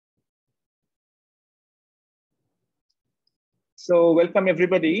So welcome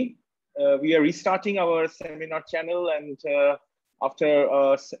everybody. We are restarting our seminar channel and after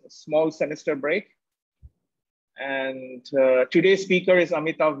a small semester break. And today's speaker is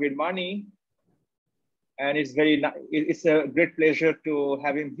Amitabh Virmani. And it's a great pleasure to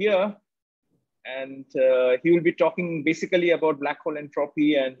have him here. And he will be talking basically about black hole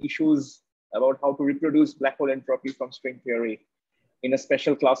entropy and issues about how to reproduce black hole entropy from string theory in a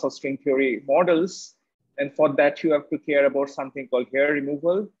special class of string theory models. And for that, you have to care about something called hair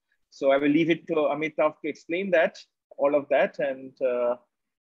removal. So I will leave it to Amitabh to explain that, all of that. And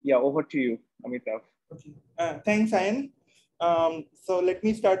yeah, over to you, Amitabh. Okay. Thanks, Ayan. So let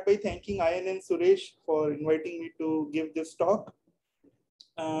me start by thanking Ayan and Suresh for inviting me to give this talk.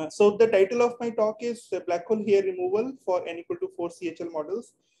 So the title of my talk is Black Hole Hair Removal for n equal to 4 CHL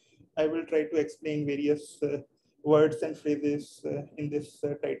models. I will try to explain various words and phrases in this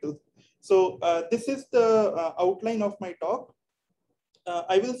title. So this is the outline of my talk.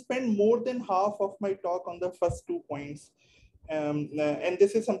 I will spend more than half of my talk on the first 2 points. And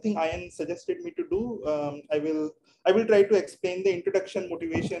this is something Ayan suggested me to do. I will try to explain the introduction,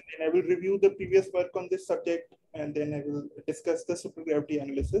 motivation, and I will review the previous work on this subject, and then I will discuss the supergravity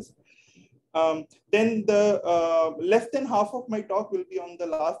analysis. Then the less than half of my talk will be on the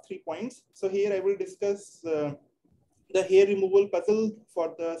last 3 points. So here I will discuss the hair removal puzzle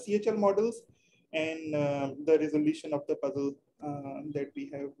for the CHL models and the resolution of the puzzle that we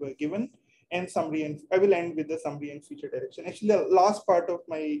have given, and summary. And I will end with the summary and feature direction. Actually, the last part of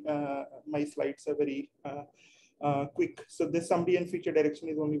my my slides are very quick. So this summary and feature direction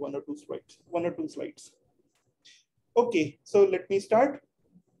is only one or two slides. Okay, so let me start.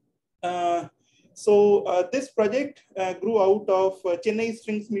 This project grew out of Chennai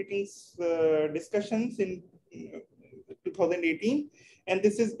Strings meetings discussions in 2018, and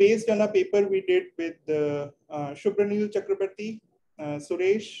this is based on a paper we did with Shubhranil Chakrabarti,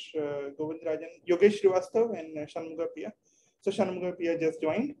 Suresh, Govindarajan, Yogesh Srivastav, and Shanmuga Priya. So Shanmuga Priya just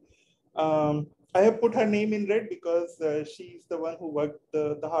joined. I have put her name in red because she's the one who worked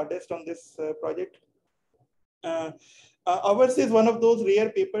the hardest on this project. Ours is one of those rare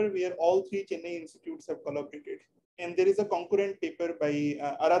papers where all 3 Chennai institutes have collaborated. And there is a concurrent paper by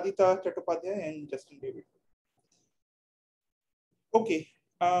Aradhita Chattopadhyay and Justin David. Okay,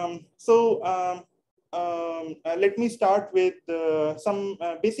 let me start with some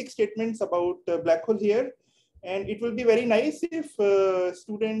basic statements about black hole here. And it will be very nice if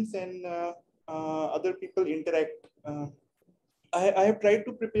students and other people interact. I have tried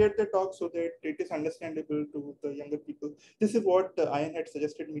to prepare the talk so that it is understandable to the younger people. This is what Ayan had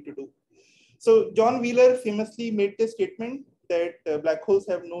suggested me to do. So John Wheeler famously made the statement that black holes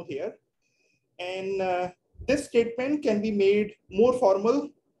have no hair. And this statement can be made more formal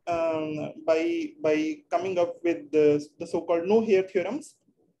by coming up with the so-called no hair theorems.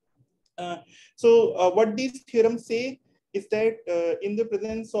 What these theorems say is that in the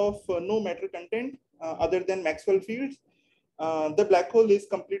presence of no matter content other than Maxwell fields, the black hole is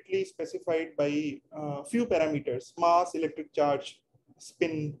completely specified by few parameters: mass, electric charge,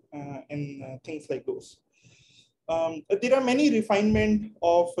 spin, and things like those. There are many refinements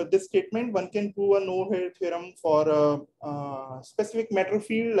of this statement. One can prove a no-hair theorem for a specific matter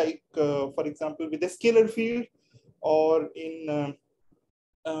field, like for example, with a scalar field, or in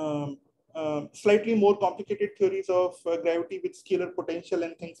slightly more complicated theories of gravity with scalar potential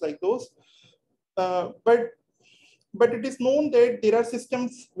and things like those. But it is known that there are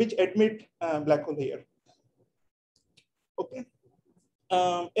systems which admit black hole hair. Okay.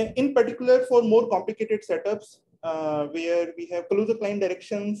 In particular, for more complicated setups where we have Kaluza-Klein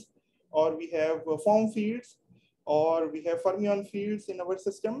directions, or we have form fields, or we have fermion fields in our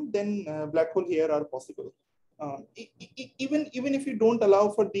system, then black hole hair are possible. Even if you don't allow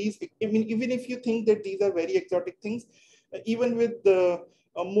for these, even if you think that these are very exotic things, even with the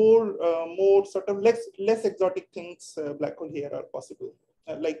more sort of less exotic things, black hole hair are possible.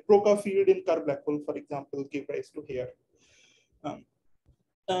 Like Broca field in Kerr black hole, for example, give rise to hair.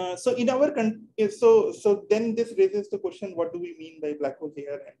 So in our so then this raises the question: what do we mean by black hole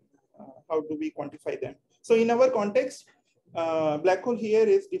hair, and how do we quantify them? So in our context, black hole hair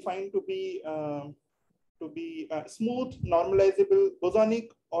is defined to be smooth, normalizable,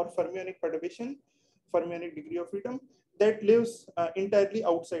 bosonic or fermionic perturbation, fermionic degree of freedom, that lives entirely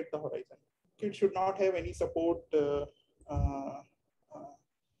outside the horizon. It should not have any support.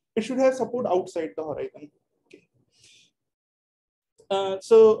 It should have support outside the horizon. Okay.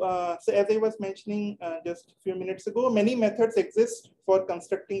 So as I was mentioning just a few minutes ago, many methods exist for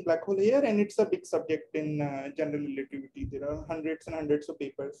constructing black hole hair, and it's a big subject in general relativity. There are hundreds and hundreds of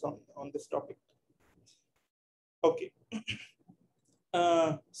papers on this topic. Okay.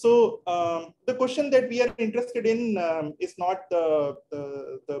 The question that we are interested in is not the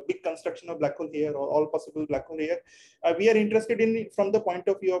big construction of black hole here or all possible black hole here. We are interested in it from the point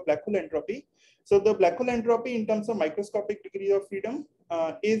of view of black hole entropy. So the black hole entropy in terms of microscopic degree of freedom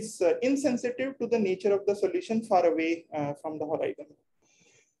is insensitive to the nature of the solution far away from the horizon.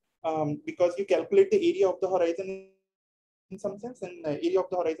 Because you calculate the area of the horizon in some sense, and the area of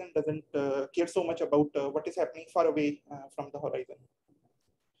the horizon doesn't care so much about what is happening far away from the horizon.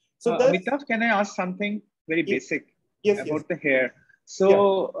 So Amitabh, can I ask something very basic about the hair?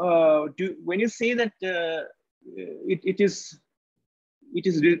 So when you say that it is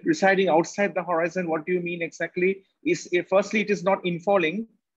residing outside the horizon, what do you mean exactly? Firstly, it is not infalling,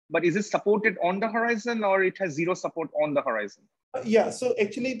 but is it supported on the horizon, or it has zero support on the horizon? Yeah, so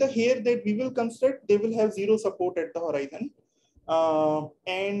actually the hair that we will construct, they will have zero support at the horizon.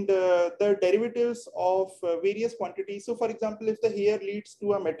 The derivatives of various quantities. So for example, if the hair leads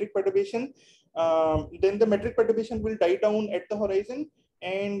to a metric perturbation, then the metric perturbation will die down at the horizon,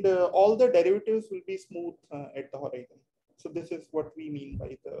 and all the derivatives will be smooth at the horizon. So this is what we mean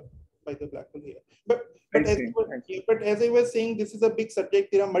by the black hole here. But as I was saying, this is a big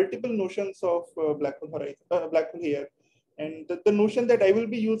subject. There are multiple notions of black hole horizon, black hole here. And the notion that I will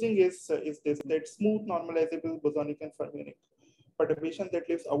be using is this, that smooth normalizable bosonic and fermionic perturbation that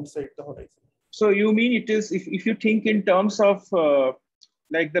lives outside the horizon. So you mean it is, if you think in terms of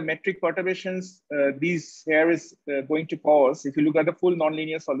like the metric perturbations these here is going to cause, if you look at the full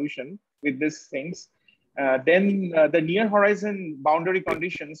nonlinear solution with these things, then the near horizon boundary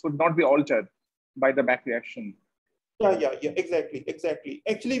conditions would not be altered by the back reaction. Yeah, exactly.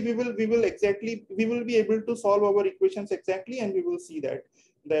 Actually, we will be able to solve our equations exactly, and we will see that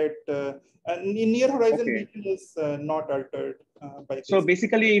near horizon region is not altered by this. So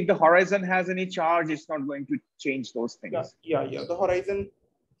basically, if the horizon has any charge, it's not going to change those things. Yeah. The horizon,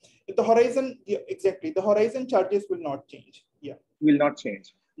 exactly. The horizon charges will not change. Yeah, will not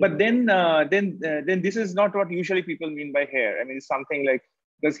change. But then this is not what usually people mean by hair. I mean, it's something like,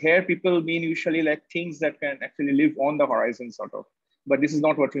 because here people mean usually like things that can actually live on the horizon sort of, but this is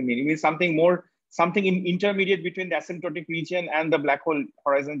not what we mean. It means something more, something in intermediate between the asymptotic region and the black hole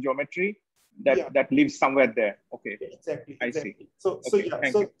horizon geometry that lives somewhere there. Okay. Exactly. I see. So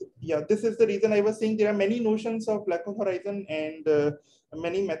this is the reason I was saying there are many notions of black hole horizon and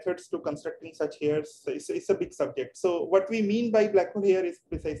many methods to constructing such hairs. It's a big subject. So what we mean by black hole hair is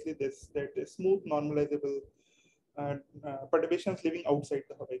precisely this, that is smooth normalizable perturbations living outside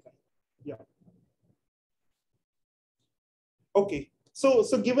the horizon. Yeah. Okay. So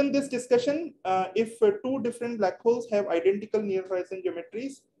given this discussion, if two different black holes have identical near horizon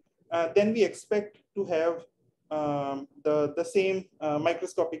geometries, then we expect to have the same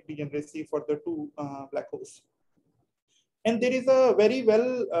microscopic degeneracy for the two black holes. And there is a very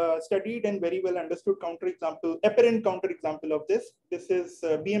well studied and very well understood apparent counterexample of this. This is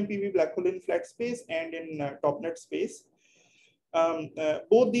BMPV black hole in flat space and in topnet space.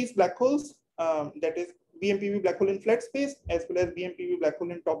 Both these black holes, that is BMPV black hole in flat space as well as BMPV black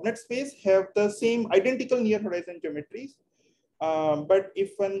hole in topnet space, have the same identical near horizon geometries. But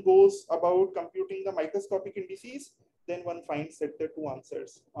if one goes about computing the microscopic indices, then one finds that the two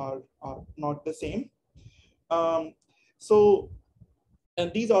answers are not the same.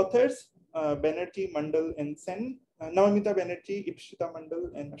 And these authors, Banerjee, Mandal, and Sen, Naumita Banerjee, Ipshita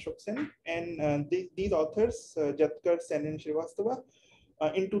Mandal, and Ashok Sen, and these authors, Jatkar, Sen, and Srivastava,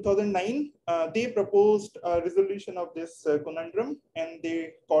 in 2009, they proposed a resolution of this conundrum, and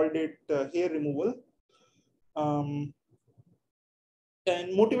they called it hair removal.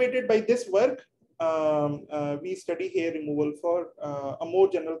 And motivated by this work, we study hair removal for a more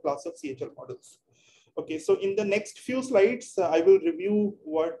general class of CHL models. Okay, so in the next few slides, I will review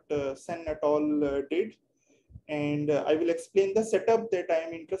what Sen et al. Did, and I will explain the setup that I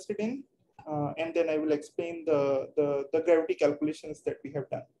am interested in, and then I will explain the gravity calculations that we have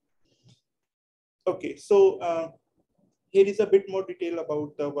done. Okay, so here is a bit more detail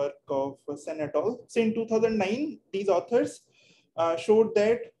about the work of Sen et al. So in 2009, these authors showed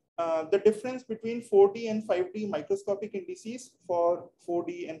that the difference between 4D and 5D microscopic indices for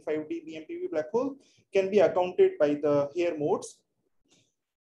 4D and 5D BMPV black hole can be accounted by the hair modes.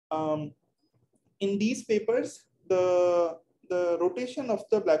 In these papers, the rotation of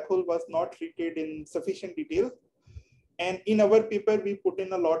the black hole was not treated in sufficient detail. And in our paper, we put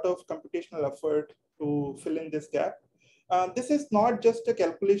in a lot of computational effort to fill in this gap. This is not just a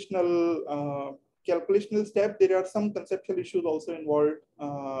calculational step. There are some conceptual issues also involved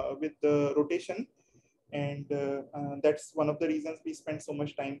with the rotation. And that's one of the reasons we spent so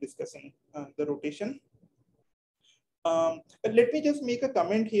much time discussing the rotation. Let me just make a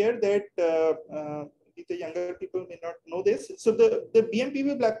comment here that the younger people may not know this. So the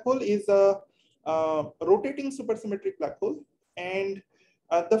BMPV black hole is a rotating supersymmetric black hole. And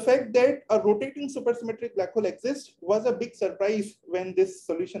the fact that a rotating supersymmetric black hole exists was a big surprise when this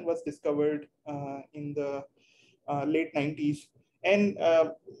solution was discovered in the late 90s. And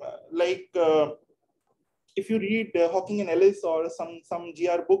if you read Hawking and Ellis or some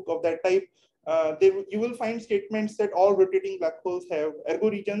GR book of that type, you will find statements that all rotating black holes have ergo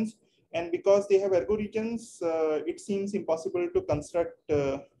regions, and because they have ergo regions, it seems impossible to construct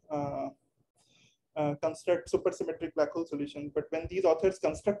supersymmetric black hole solution. But when these authors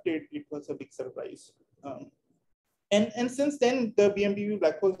constructed, it was a big surprise. And since then, the BMPV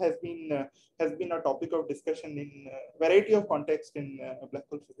black hole has been a topic of discussion in a variety of contexts in black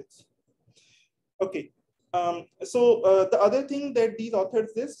hole physics. Okay. The other thing that these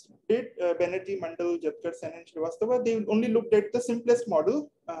authors did, Banerjee, Mandal, Jatkar, Sen, and Srivastava, they only looked at the simplest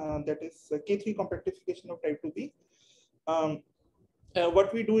model, that is K3 compactification of type 2b.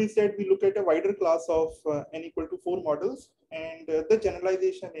 What we do is that we look at a wider class of n equal to 4 models, and the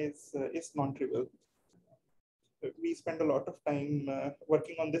generalization is non-trivial. We spend a lot of time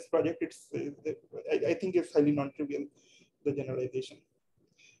working on this project. I think it's highly non-trivial, the generalization.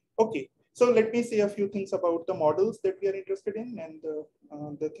 Okay. So let me say a few things about the models that we are interested in and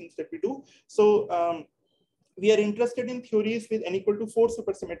the things that we do. So we are interested in theories with n equal to 4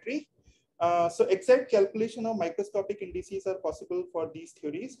 supersymmetry. So exact calculation of microscopic indices are possible for these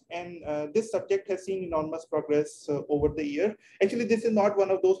theories. And this subject has seen enormous progress over the year. Actually, this is not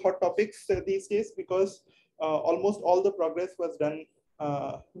one of those hot topics these days, because almost all the progress was done,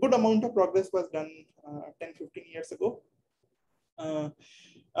 good amount of progress was done 10, 15 years ago.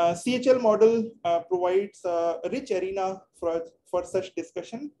 CHL model provides a rich arena for such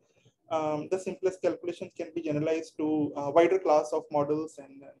discussion. The simplest calculations can be generalized to a wider class of models,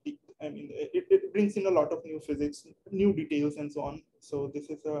 and it brings in a lot of new physics, new details, and so on. So this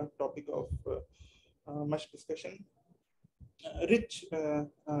is a topic of much discussion. Rich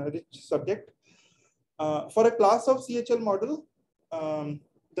subject. For a class of CHL model,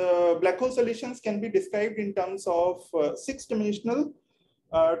 the black hole solutions can be described in terms of 6-dimensional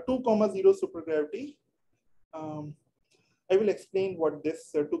 2,0 supergravity. I will explain what this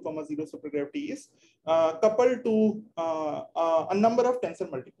 2,0 supergravity is, coupled to a number of tensor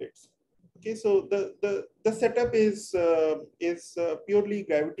multiplets. Okay, so the setup is purely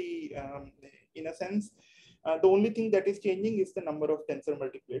gravity in a sense. The only thing that is changing is the number of tensor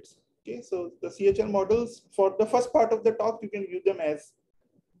multiplets. Okay, so the CHL models, for the first part of the talk, you can view them as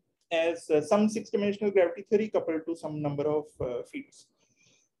some 6-dimensional gravity theory coupled to some number of fields.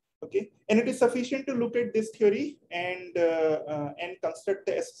 Okay, and it is sufficient to look at this theory and construct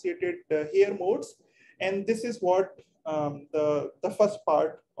the associated Hare modes, and this is what the first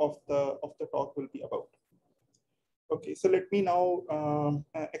part of the talk will be about. Okay, so let me now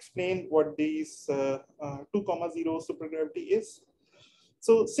explain what these 2,0 supergravity is.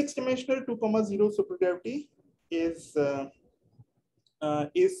 So 6-dimensional 2,0 supergravity is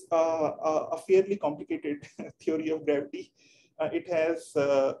a fairly complicated theory of gravity. It has,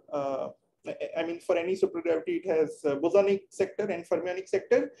 for any supergravity, it has bosonic sector and fermionic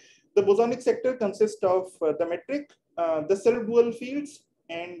sector. The bosonic sector consists of the metric, the self-dual fields,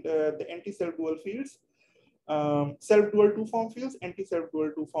 and the anti-self-dual fields, self-dual two-form fields,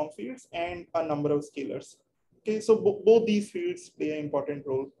 anti-self-dual two-form fields, and a number of scalars. Okay, so both these fields play an important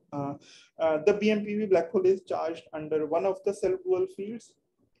role. The BMPV black hole is charged under one of the self-dual fields,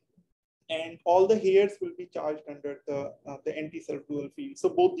 and all the Hares will be charged under the anti-self-dual field. So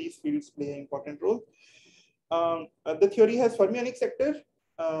both these fields play an important role. The theory has fermionic sector.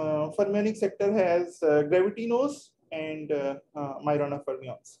 Fermionic sector has gravitinos and Majorana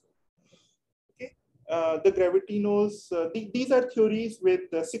fermions. Okay, the gravitinos, these are theories with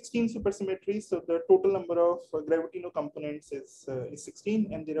 16 supersymmetries. So the total number of gravitino components is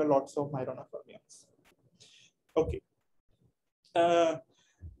 16, and there are lots of Majorana fermions. Okay.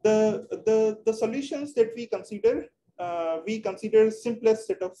 The solutions that we consider simplest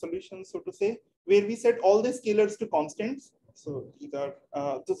set of solutions, so to say, where we set all the scalars to constants. So these are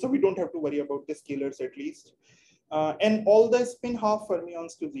so we don't have to worry about the scalars at least, and all the spin half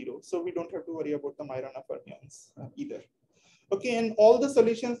fermions to 0. So we don't have to worry about the Majorana fermions either. Okay, and all the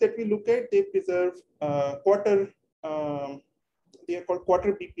solutions that we look at, they preserve quarter. They are called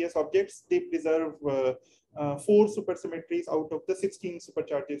quarter BPS objects. They preserve 4 supersymmetries out of the 16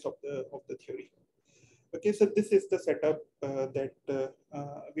 supercharges of the theory. Okay, so this is the setup that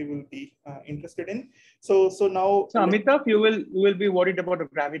we will be interested in. So now, Amitabh, you will be worried about the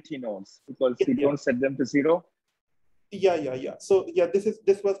gravity nodes because you don't set them to 0. Yeah. So yeah,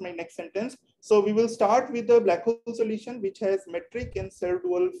 this was my next sentence. So we will start with the black hole solution, which has metric and cell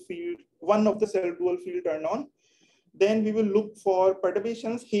dual field, one of the cell dual field turned on. Then we will look for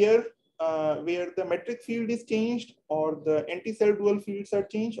perturbations here, where the metric field is changed, or the anti-cell dual fields are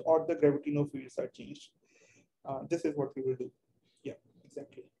changed, or the gravitino fields are changed. This is what we will do. Yeah,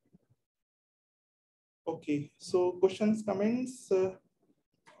 exactly. Okay, so questions, comments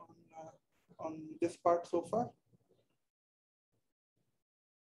on this part so far?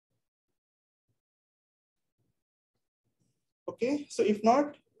 Okay, so if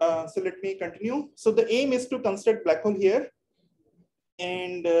not, so let me continue. So the aim is to construct black hole here,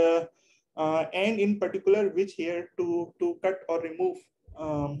 and in particular, which here to cut or remove.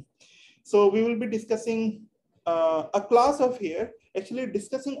 So we will be discussing a class of here. Actually,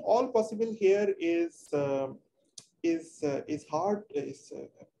 discussing all possible here is hard, is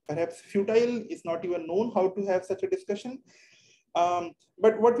perhaps futile, is not even known how to have such a discussion.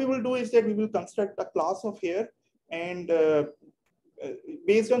 But what we will do is that we will construct a class of here, and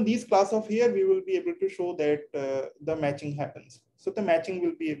based on these class of here, we will be able to show that the matching happens. So the matching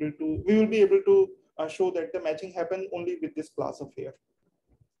will be able to, we will be able to show that the matching happen only with this class of here.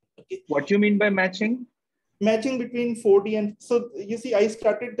 Okay. What do you mean by matching? Matching between 4D and, so you see, I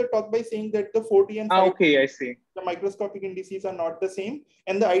started the talk by saying that the 4D and 5D, okay, I see. the microscopic indices are not the same.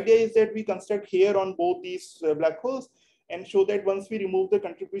 And the idea is that we construct here on both these black holes and show that once we remove the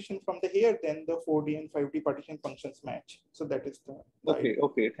contribution from the here, then the 4D and 5D partition functions match. So that is the okay, idea.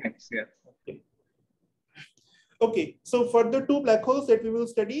 okay, thanks, yeah. Okay, so for the two black holes that we will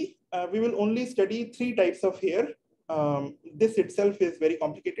study, we will only study 3 types of hair. This itself is very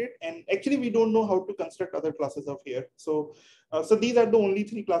complicated, and actually we don't know how to construct other classes of hair. So, so these are the only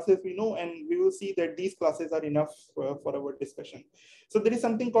 3 classes we know, and we will see that these classes are enough for our discussion. So there is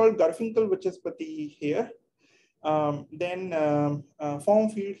something called Garfinkel-Vachaspati hair, then form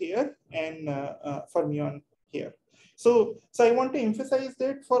field here, and fermion here. So I want to emphasize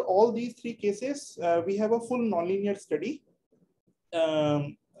that for all these 3 cases, we have a full nonlinear study.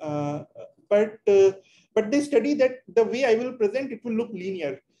 But they study that the way I will present, it will look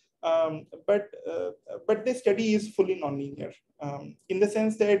linear. But the study is fully nonlinear, in the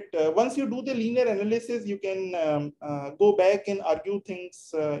sense that once you do the linear analysis, you can go back and argue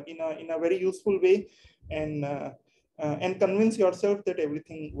things in a very useful way, and convince yourself that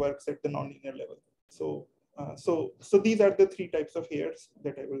everything works at the nonlinear level. So these are the 3 types of hairs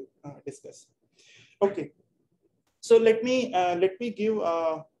that I will discuss. Okay, so let me give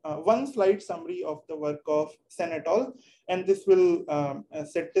one slide summary of the work of Sen et al, and this will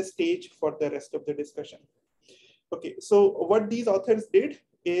set the stage for the rest of the discussion. Okay, so what these authors did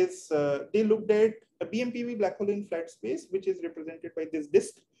is they looked at a BMPV black hole in flat space, which is represented by this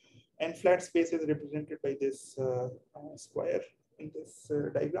disk, and flat space is represented by this square in this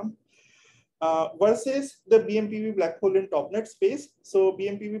diagram. Versus the BMPV black hole in top net space. So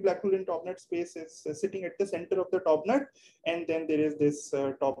BMPV black hole in top net space is sitting at the center of the top net, and then there is this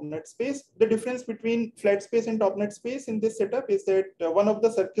top net space. The difference between flat space and top net space in this setup is that one of the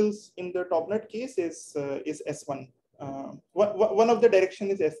circles in the top net case is S1. One of the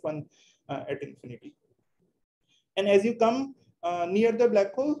direction is S1 at infinity. And as you come near the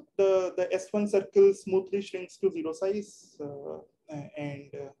black hole, the S1 circle smoothly shrinks to 0 size,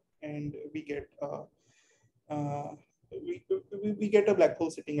 and we get we get a black hole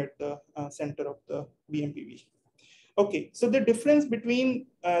sitting at the center of the BMPV. Okay, so the difference between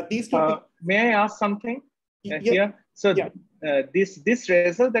these two. May I ask something here? So this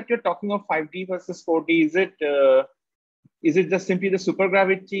result that you're talking of 5D versus 4D, is it just simply the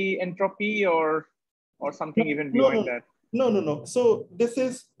supergravity entropy, or something even beyond that? No. So this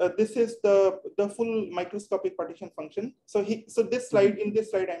is the full microscopic partition function. So this slide, in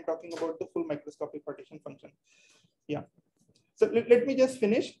this slide, I'm talking about the full microscopic partition function. Yeah. So let me just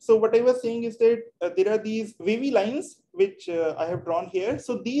finish. So what I was saying is that there are these wavy lines which I have drawn here.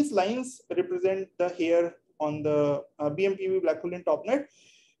 So these lines represent the hair on the BMPV black hole in top net,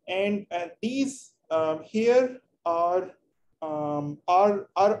 and these here are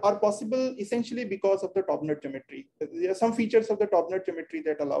possible essentially because of the top net geometry. There are some features of the top net geometry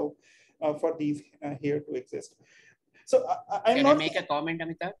that allow for these here to exist. So Can I make a comment,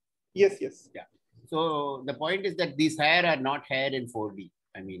 Amitabh? Yes. Yeah. So the point is that these hair are not hair in 4D.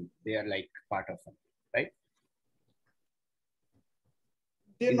 I mean, they are like part of something, right?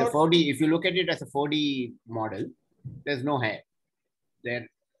 In the 4D, if you look at it as a 4D model, there's no hair there,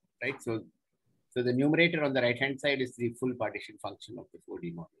 right? So the numerator on the right-hand side is the full partition function of the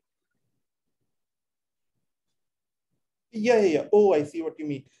 4D model. Yeah. Oh, I see what you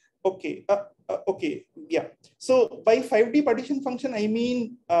mean. Okay. Okay. Yeah. So by 5D partition function, I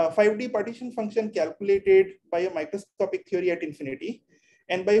mean 5D partition function calculated by a microscopic theory at infinity.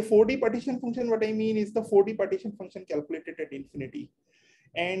 And by 4D partition function, what I mean is the 4D partition function calculated at infinity.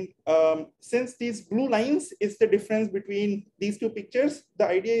 And since these blue lines is the difference between these two pictures, the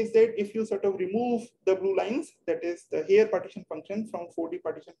idea is that if you sort of remove the blue lines, that is the here partition function from 4D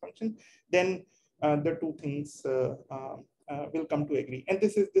partition function, then the two things will come to agree. And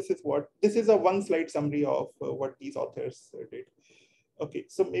this is a one slide summary of what these authors did. Okay,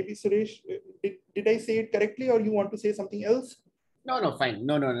 so maybe Suresh, did I say it correctly, or you want to say something else? No, fine.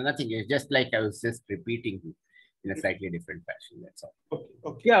 No, nothing. It's just like I was just repeating in a slightly different fashion. That's all.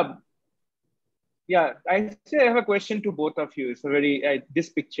 Okay. Yeah. I have a question to both of you. It's a very this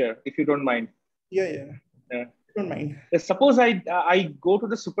picture, if you don't mind. Yeah. Don't mind. Suppose I go to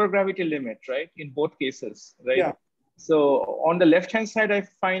the supergravity limit, right? In both cases, right? Yeah. So on the left-hand side, I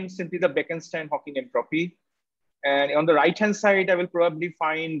find simply the Bekenstein-Hawking entropy. And on the right-hand side, I will probably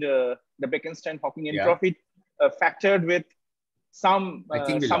find the Bekenstein-Hawking entropy factored with some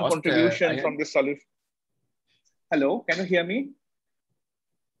contribution from the solution. Hello, can you hear me?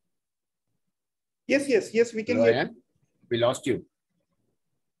 Yes, we can hear you. We lost you.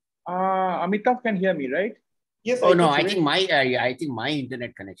 Amitabh can hear me, right? Yes. Oh, no, I think my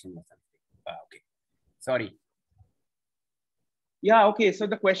internet connection was something. Okay, sorry. Yeah, okay. So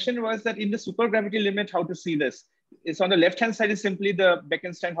the question was that in the supergravity limit, how to see this? It's on the left-hand side is simply the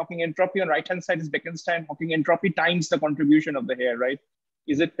Bekenstein-Hawking entropy. On right-hand side is Bekenstein-Hawking entropy times the contribution of the hair, right?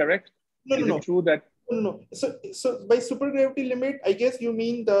 Is it correct? Is it true that? No. So by supergravity limit, I guess you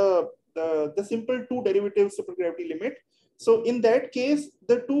mean the simple two derivative supergravity limit. So in that case,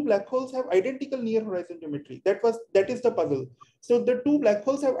 the two black holes have identical near horizon geometry. That is the puzzle. So the two black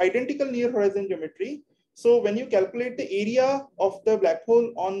holes have identical near horizon geometry. So when you calculate the area of the black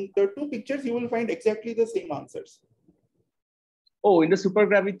hole on the two pictures, you will find exactly the same answers. Oh, in the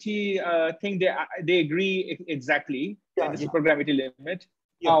supergravity thing, they agree exactly in the supergravity limit.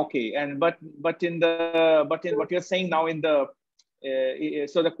 Yeah. Okay, and but in what you're saying now in the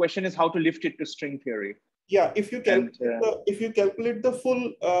so the question is how to lift it to string theory. Yeah, if you calculate the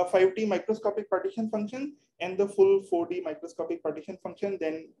full 5D microscopic partition function and the full 4D microscopic partition function,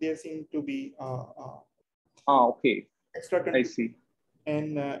 then there seem to be okay. Extra I see.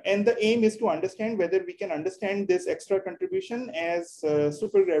 And the aim is to understand whether we can understand this extra contribution as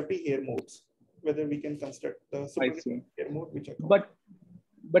supergravity hair modes, whether we can construct the supergravity hair mode, which I call.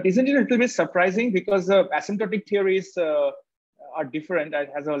 But isn't it a little bit surprising because the asymptotic theories are different and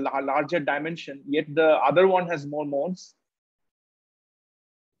has a larger dimension, yet the other one has more modes?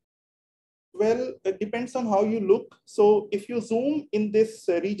 Well, it depends on how you look. So if you zoom in this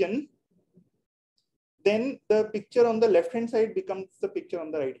region, then the picture on the left-hand side becomes the picture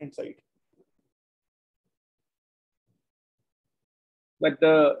on the right-hand side. But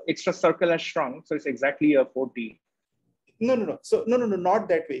the extra circle has shrunk, so it's exactly a 4D. No. So no, not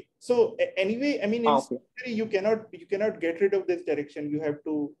that way. So anyway, I mean, in theory, you cannot get rid of this direction. You have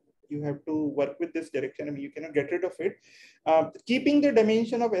to work with this direction. I mean, you cannot get rid of it. Keeping the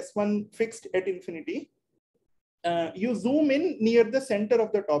dimension of S1 fixed at infinity, you zoom in near the center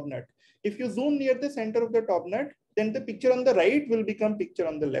of the top nut. If you zoom near the center of the top nut, then the picture on the right will become picture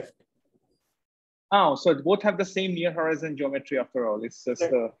on the left. Oh, so both have the same near horizon geometry after all. It's just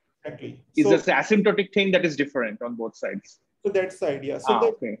exactly. It's just an asymptotic thing that is different on both sides. So that's the idea.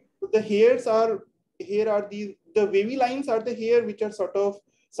 So the hairs are the wavy lines are the hair which are sort of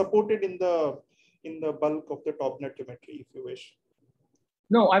supported in the bulk of the top nut geometry, if you wish.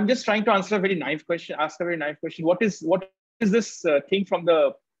 No, I'm just trying to answer a very naive question. What is this thing from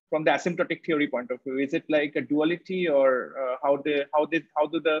the asymptotic theory point of view? Is it like a duality, or how do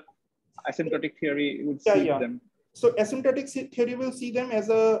the asymptotic theory would see them? So asymptotic theory will see them as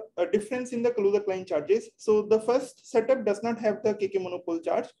a difference in the Kaluza-Klein charges. So the first setup does not have the KK monopole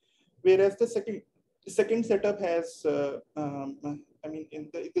charge, whereas the second setup has, I mean, in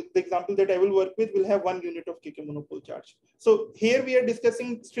the example that I will work with will have 1 unit of KK monopole charge. So here we are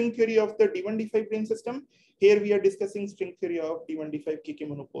discussing string theory of the D1, D5 brane system. Here we are discussing string theory of D1, D5 KK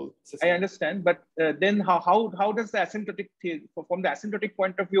monopole system. I understand, but then how does the asymptotic theory, from the asymptotic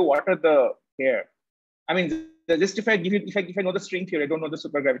point of view, what are the hair? I mean, just if I know the string theory, I don't know the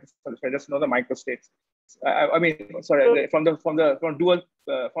supergravity solution. I just know the microstates. I mean, sorry, from the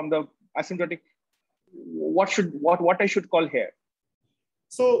asymptotic, what I should call hair?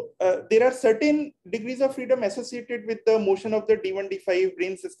 So there are certain degrees of freedom associated with the motion of the D1, D5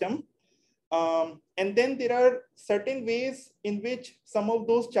 brane system. And then there are certain ways in which some of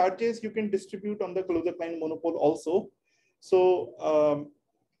those charges you can distribute on the Kaluza-Klein monopole also. So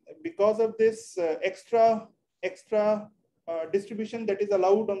because of this extra distribution that is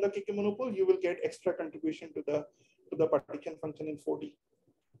allowed on the KK monopole, you will get extra contribution to the partition function in 4D.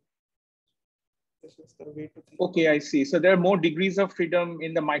 This is the way to think. Okay, I see. So there are more degrees of freedom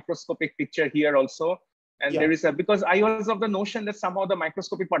in the microscopic picture here also. And there is because I was of the notion that somehow the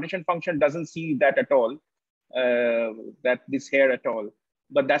microscopic partition function doesn't see that at all, that this hair at all.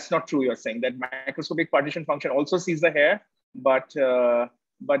 But that's not true, you're saying that microscopic partition function also sees the hair, but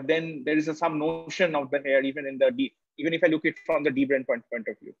then there is some notion of the hair even in the even if I look at it from the D-brain point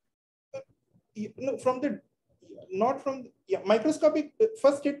of view. No, from the microscopic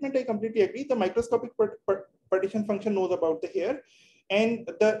first statement, I completely agree. The microscopic partition function knows about the hair, and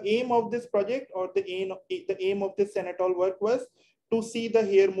the aim of this project or the aim of this et al. Work was to see the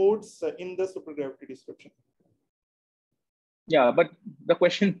hair modes in the supergravity description. Yeah, but the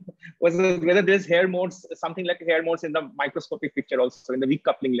question was whether there's hair modes, something like hair modes in the microscopic picture also in the weak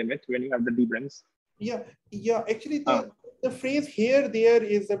coupling limit when you have the D-brains. Yeah. Actually, the phrase here there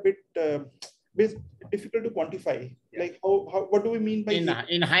is a bit difficult to quantify. Yeah. Like what do we mean by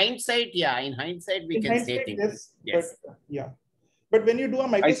in hindsight? Yeah, in hindsight we can say things. Yes. But when you do a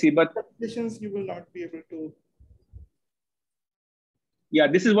microscopic calculations, you will not be able to. Yeah,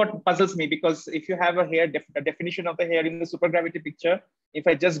 this is what puzzles me, because if you have a definition of the hair in the supergravity picture, if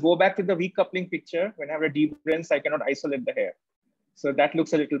I just go back to the weak coupling picture, when I have a D-brains, I cannot isolate the hair. So that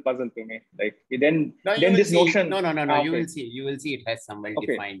looks a little puzzle to me. Like then this notion. No. You will see. It has some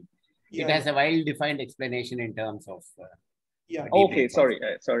well-defined. Okay. It has a well-defined explanation in terms of. Okay. Sorry.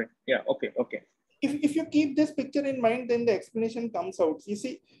 Yeah. Okay. If you keep this picture in mind, then the explanation comes out. You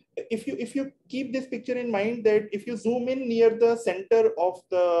see, if you keep this picture in mind, that if you zoom in near the center of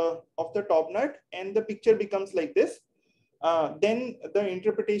the top nut and the picture becomes like this, then the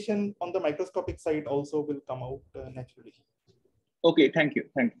interpretation on the microscopic side also will come out naturally. Okay, thank you.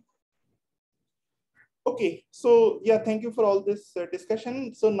 Okay, so yeah, thank you for all this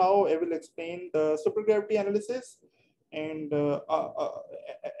discussion. So now I will explain the supergravity analysis. And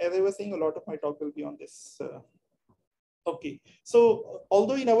as I was saying, a lot of my talk will be on this. Okay, so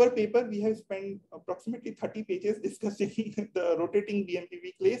although in our paper, we have spent approximately 30 pages discussing the rotating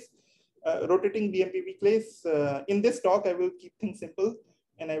BMPV clays. In this talk, I will keep things simple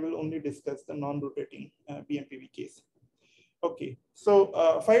and I will only discuss the non-rotating BMPV case. Okay, so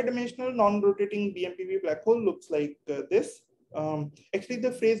 5-dimensional non-rotating BMPV black hole looks like this. Actually,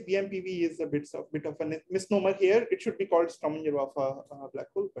 the phrase BMPV is a bit of a misnomer here. It should be called Stroman-Yerwafa black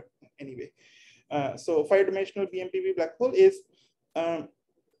hole, but anyway. So 5-dimensional BMPV black hole is, it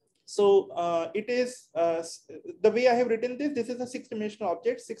is, the way I have written this is a 6-dimensional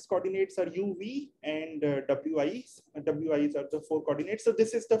object. 6 coordinates are U, V, and WIs. WIs are the 4 coordinates. So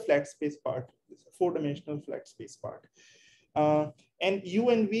this is the flat space part, 4-dimensional flat space part. And U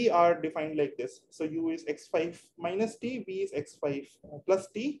and V are defined like this. So U is x5 minus t, V is x5 plus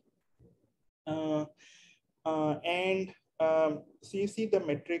t. So you see the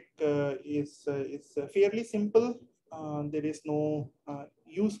metric is fairly simple. There is no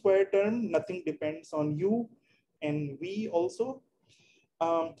U square term, nothing depends on U and V also.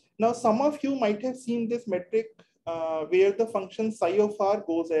 Now, some of you might have seen this metric where the function psi of r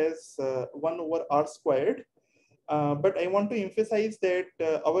goes as 1 over r squared. But I want to emphasize that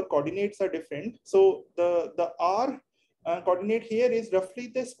our coordinates are different. So the r coordinate here is roughly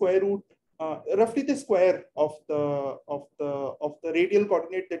the square root, roughly the square of the radial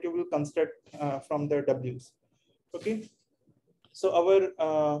coordinate that you will construct from the w's. Okay, so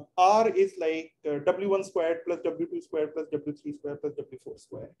our r is like w1 squared plus w2 squared plus w3 squared plus w4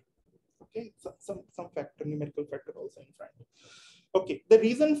 squared. Okay, so some factor, numerical factor also in front. Okay, the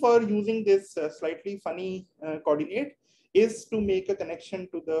reason for using this slightly funny coordinate is to make a connection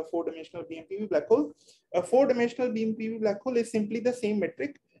to the 4-dimensional BMPV black hole. A 4-dimensional BMPV black hole is simply the same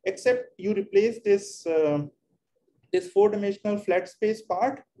metric, except you replace this this 4-dimensional flat space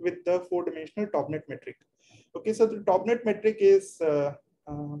part with the 4-dimensional topnet metric. Okay, so the topnet metric is,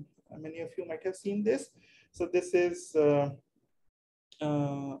 many of you might have seen this. So this is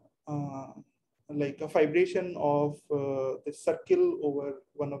like a fibration of the circle over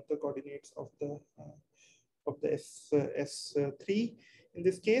one of the coordinates of the S3 in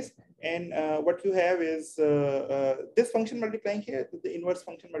this case. And what you have is this function multiplying here, the inverse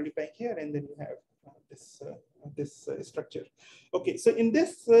function multiplying here, and then you have this structure. Okay, so in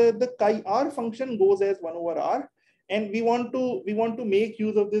this, the chi-r function goes as 1 over r. And we want to make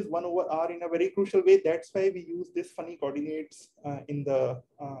use of this 1 over r in a very crucial way. That's why we use this funny coordinates in the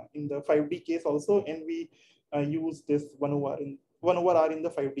 5D case also, and we use this 1 over r 1 over r in the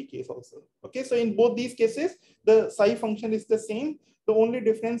 5D case also. Okay, so in both these cases, the psi function is the same. The only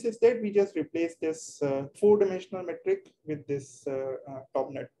difference is that we just replace this 4-dimensional metric with this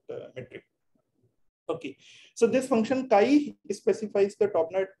topnet metric. Okay, so this function chi specifies the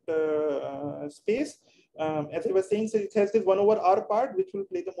topnet space. As I was saying, so it has this 1 over r part, which will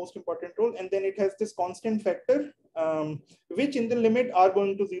play the most important role. And then it has this constant factor, which in the limit r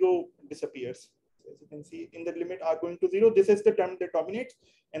going to 0 disappears. So as you can see, in the limit r going to 0, this is the term that dominates,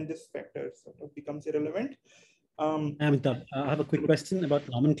 and this factor sort of becomes irrelevant. Amitabh, I have a quick question about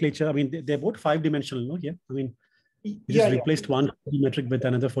nomenclature. I mean, they're both 5-dimensional, no? Yeah. I mean, you just replaced one 4D metric with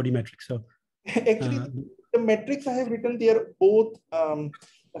another 4D metric. So actually, the metrics I have written, they are both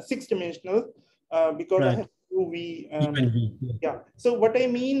 6-dimensional because I have V. Yeah. So what I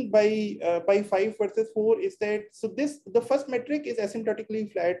mean by 5 versus 4 is that, so the first metric is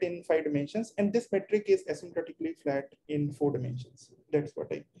asymptotically flat in 5 dimensions, and this metric is asymptotically flat in 4 dimensions. That's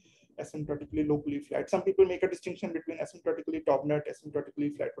what I asymptotically locally flat. Some people make a distinction between asymptotically topnet,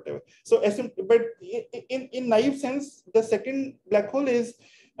 asymptotically flat, whatever. So but in naive sense, the second black hole is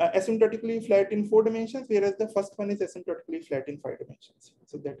asymptotically flat in 4 dimensions, whereas the first one is asymptotically flat in 5 dimensions.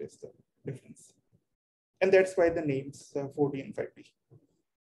 So that is the difference. And that's why the names 4D and 5D.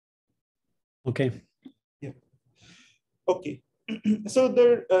 Okay. Yeah. Okay. So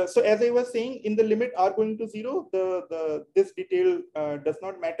so as I was saying, in the limit r going to 0, this detail does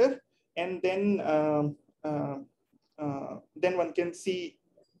not matter, and then one can see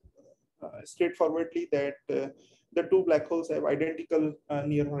straightforwardly that the two black holes have identical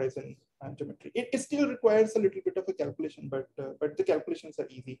near horizon geometry. It still requires a little bit of a calculation, but the calculations are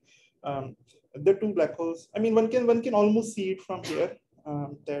easy. The two black holes, I mean, one can almost see it from here,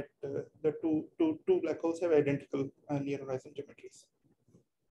 that the two black holes have identical near horizon geometries.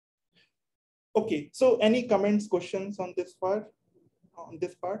 Okay, so any comments, questions on this part?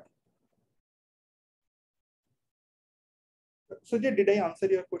 Sujay, did I answer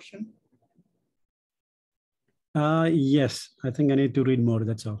your question? Yes, I think I need to read more.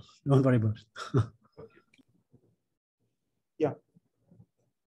 That's all. Don't worry about it. Yeah.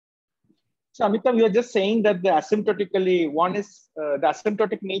 So Amitabh, you're just saying that the asymptotically one is the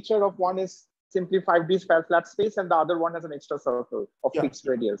asymptotic nature of one is simply 5D flat space, and the other one has an extra circle of fixed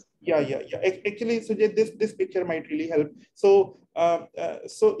radius. Yeah. Actually, Sujay, this picture might really help. So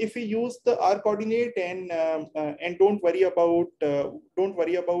so if we use the r coordinate and don't worry about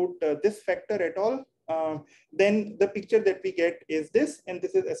this factor at all, then the picture that we get is this, and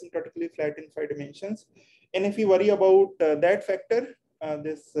this is asymptotically flat in 5 dimensions. And if we worry about that factor,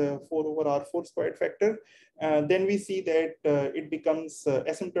 this 4 over r4 squared factor, then we see that it becomes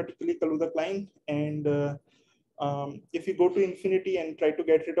asymptotically Kaluza-Klein. And if you go to infinity and try to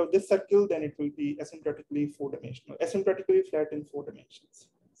get rid of this circle, then it will be asymptotically 4-dimensional, asymptotically flat in 4 dimensions.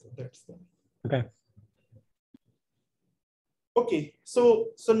 So that's the. Okay. Okay,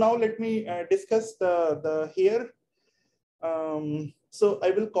 so now let me discuss the here. So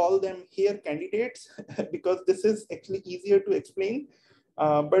I will call them here candidates because this is actually easier to explain.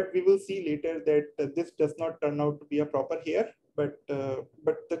 But we will see later that this does not turn out to be a proper here, but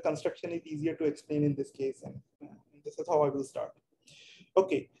the construction is easier to explain in this case, and this is how I will start.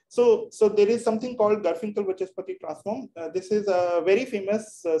 Okay, so there is something called Garfinkel-Vachaspati transform. This is a very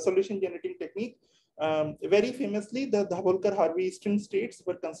famous solution generating technique. Very famously, the Davolkar-Harvey string states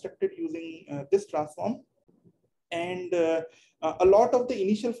were constructed using this transform. And a lot of the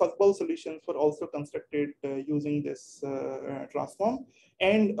initial fuzzball solutions were also constructed using this transform.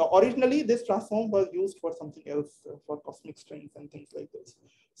 And originally, this transform was used for something else, for cosmic strings and things like this.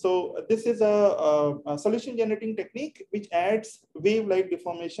 So this is a solution generating technique which adds wave-like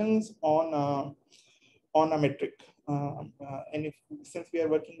deformations on a metric. And since we are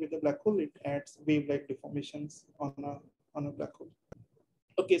working with the black hole, it adds wave-like deformations on a black hole.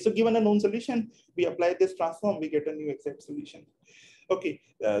 Okay, so given a known solution, we apply this transform, we get a new exact solution. Okay,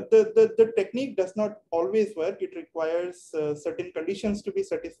 the technique does not always work. It requires certain conditions to be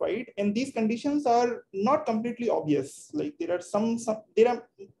satisfied, and these conditions are not completely obvious. Like there are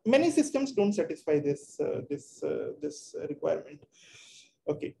many systems don't satisfy this requirement.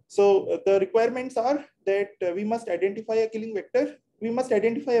 Okay, so the requirements are that we must identify a killing vector. We must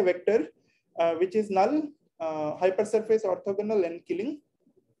identify a vector which is null, hypersurface orthogonal, and killing.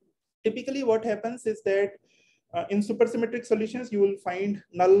 Typically, what happens is that in supersymmetric solutions, you will find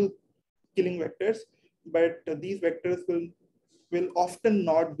null killing vectors, but these vectors will often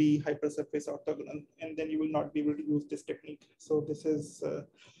not be hypersurface orthogonal, and then you will not be able to use this technique. So this is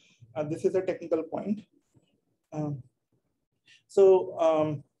a technical point.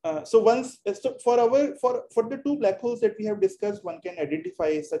 So for the two black holes that we have discussed, one can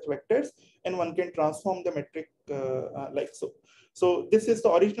identify such vectors and one can transform the metric like so. So this is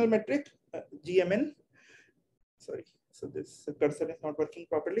the original metric, GMN. Sorry, so this cursor is not working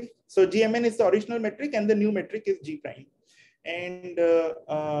properly. So GMN is the original metric and the new metric is G prime. And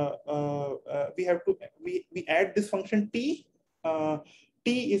we add this function T.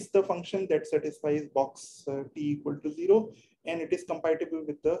 T is the function that satisfies box T equal to 0, and it is compatible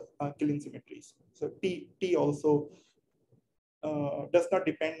with the Killing symmetries. So T also does not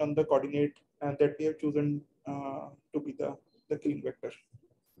depend on the coordinate that we have chosen to be the Killing vector.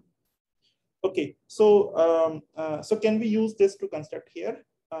 Okay, so so can we use this to construct here?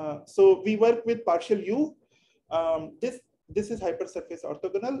 So we work with partial U. This is hypersurface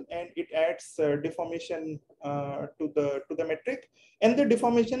orthogonal, and it adds deformation to the metric, and the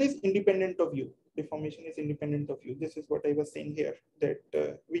deformation is independent of U. Deformation is independent of U. This is what I was saying here,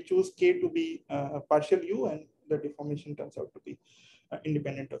 that we choose K to be partial U, and the deformation turns out to be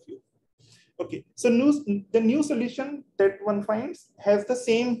independent of U. Okay, so the new solution that one finds has the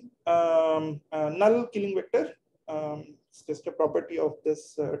same null Killing vector. It's just a property of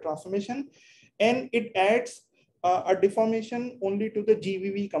this transformation, and it adds a deformation only to the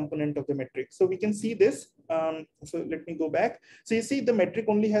GVV component of the metric. So we can see this. So let me go back. So you see the metric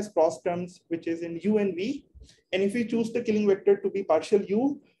only has cross terms, which is in U and V. And if we choose the Killing vector to be partial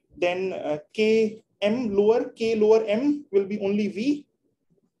U, then K lower M will be only V.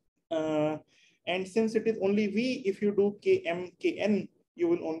 And since it is only V, if you do KN, you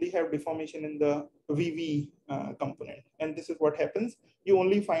will only have deformation in the VV component. And this is what happens. You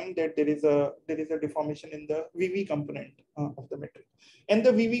only find that there is a deformation in the VV component of the metric. And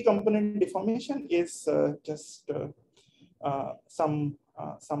the VV component deformation is just some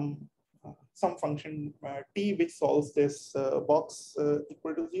function T which solves this box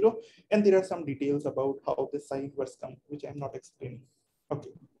equal to 0. And there are some details about how the sign inverse comes, which I'm not explaining.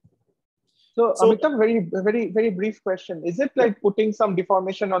 Okay. So Amitabh, very brief question. Is it like putting some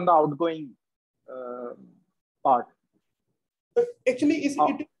deformation on the outgoing part? Actually, it is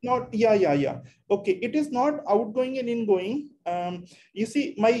not. Yeah. Okay, it is not outgoing and ingoing. You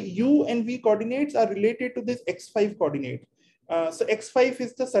see, my U and V coordinates are related to this X5 coordinate. So X5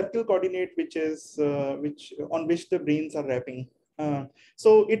 is the circle coordinate, which is on which the branes are wrapping.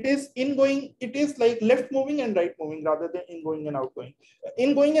 So it is ingoing, it is like left moving and right moving rather than ingoing and outgoing.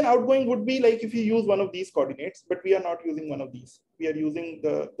 Ingoing and outgoing would be like if you use one of these coordinates, but we are not using one of these. We are using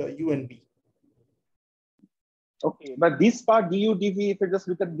the U and V. Okay, but this part du dv, if you just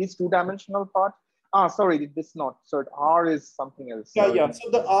look at this two-dimensional part, sorry, this not. So R is something else. Yeah, yeah.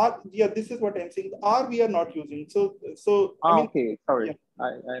 So the R, yeah, this is what I'm saying. The R we are not using. So I mean, okay, sorry, yeah.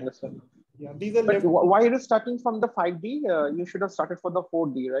 I understand. Yeah, these are. But why are you starting from the 5D? You should have started for the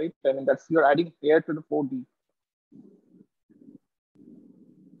 4D, right? I mean, that's you're adding here to the 4D.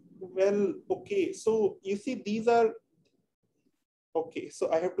 Well, okay. So you see, these are. Okay, so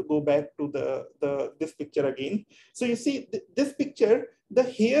I have to go back to this picture again. So you see this picture, the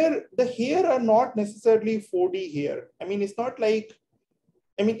hair are not necessarily 4D hair. I mean, it's not like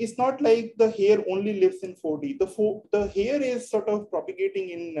the hair only lives in 4D. The hair is sort of propagating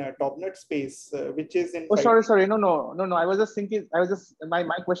in top nut space, which is in. Oh, 5D. Sorry. No. I was just thinking.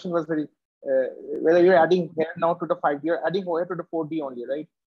 My question was very whether you're adding hair now to the 5D, you're adding hair to the 4D only, right?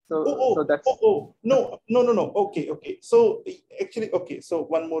 So that's no. Okay. So actually, okay. So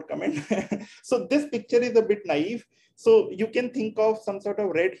one more comment. So this picture is a bit naive. So you can think of some sort of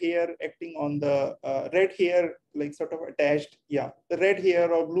red hair acting on the red hair, like sort of attached. Yeah, the red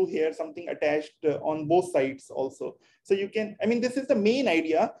hair or blue hair, something attached on both sides also. So you can. I mean, this is the main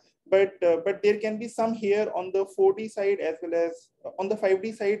idea. But there can be some hair on the 4D side as well as on the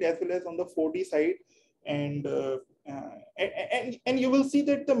 5D side as well as on the 4D side, and you will see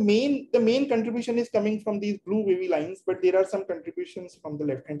that the main contribution is coming from these blue wavy lines, but there are some contributions from the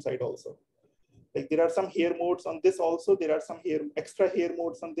left hand side also. Like there are some hair modes on this also. There are some extra hair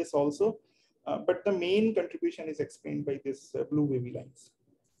modes on this also, but the main contribution is explained by this blue wavy lines.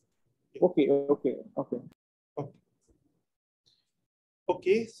 Okay.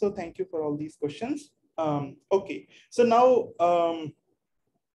 Okay, so thank you for all these questions. Okay, so now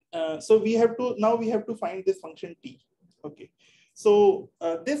so we have to find this function T. Okay, so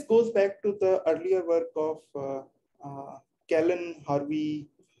this goes back to the earlier work of Callan, Harvey,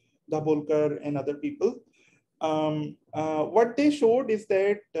 Dabolkar, and other people. What they showed is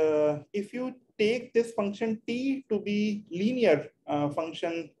that if you take this function T to be linear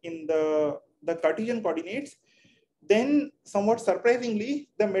function in the Cartesian coordinates, then somewhat surprisingly,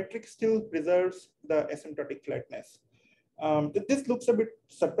 the metric still preserves the asymptotic flatness. This looks a bit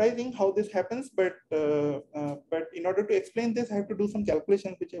surprising how this happens, but in order to explain this, I have to do some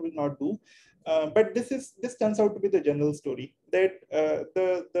calculations, which I will not do. But this turns out to be the general story, that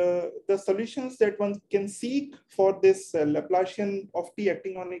the solutions that one can seek for this Laplacian of t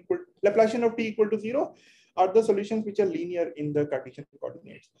acting on Laplacian of t equal to 0 are the solutions which are linear in the Cartesian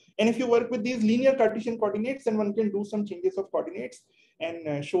coordinates. And if you work with these linear Cartesian coordinates, then one can do some changes of coordinates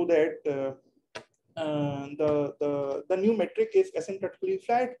and show that the new metric is asymptotically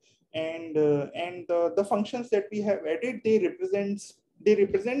flat, and the functions that we have added, they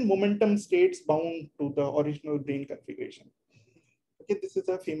represent momentum states bound to the original brane configuration. Okay, this is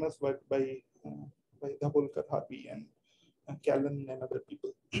a famous work by Dhabolkar, Harvey, and Callan and other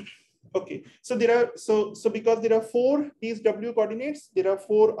people. Okay, so because there are 4 these W coordinates, there are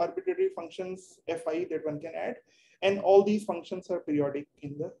 4 arbitrary functions Fi that one can add, and all these functions are periodic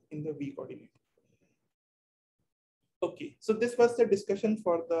in the V coordinate. Okay, so this was the discussion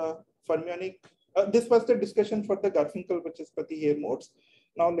for the fermionic. This was the discussion for the Garfinkel-Vachaspati Hare modes.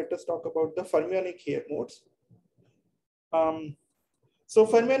 Now let us talk about the fermionic Hare modes. So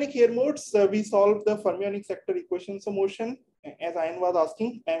fermionic Hare modes, we solve the fermionic sector equations of motion, as Ian was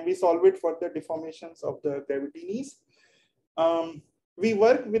asking, and we solve it for the deformations of the gravitinis. We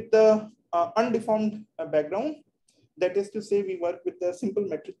work with the undeformed background. That is to say, we work with the simple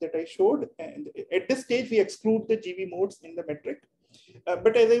metric that I showed. And at this stage, we exclude the GV modes in the metric.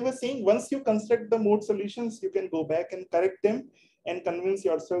 But as I was saying, once you construct the mode solutions, you can go back and correct them and convince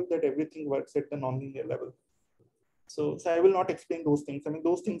yourself that everything works at the nonlinear level. So I will not explain those things. I mean,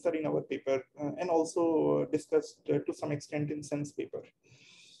 those things are in our paper and also discussed to some extent in Sen's paper.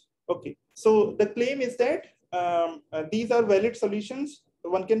 Okay, so the claim is that these are valid solutions.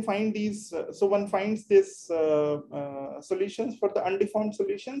 One can find these, so one finds this solutions for the undeformed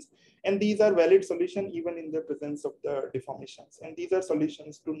solutions, and these are valid solutions even in the presence of the deformations. And these are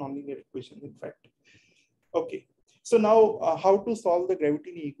solutions to nonlinear equations, in fact. Okay, so now how to solve the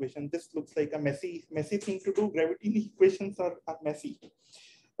Gravitini equation? This looks like a messy thing to do. Gravitini equations are messy.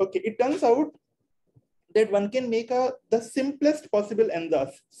 Okay, it turns out that one can make the simplest possible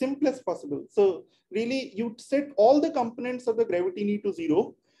ansatz, simplest possible. So really, you set all the components of the Gravitini to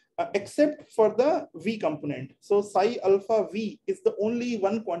 0, except for the V component. So psi alpha V is the only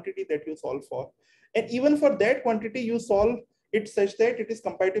one quantity that you solve for. And even for that quantity, you solve it such that it is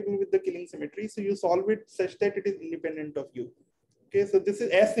compatible with the Killing symmetry. So you solve it such that it is independent of U. Okay, so this is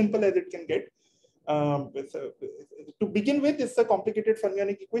as simple as it can get. To begin with, it's a complicated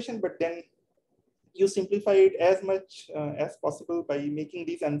fermionic equation, but then you simplify it as much as possible by making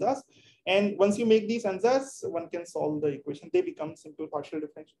these ansatz. And once you make these ansatz, one can solve the equation. They become simple partial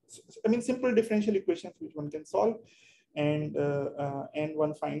differential, simple differential equations which one can solve. And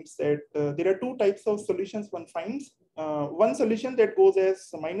one finds that there are 2 types of solutions one finds. One solution that goes as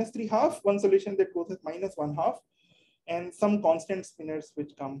 -3/2, one solution that goes as -1/2, and some constant spinors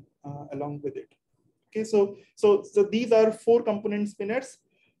which come along with it. Okay, so these are 4 component spinors.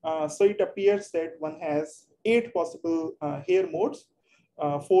 So it appears that one has 8 possible Hare modes,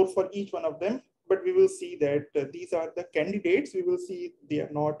 4 for each one of them. But we will see that these are the candidates. We will see they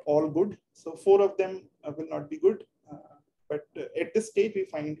are not all good. So 4 of them will not be good. But at this stage, we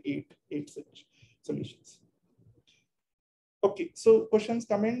find 8 such solutions. Okay, so questions,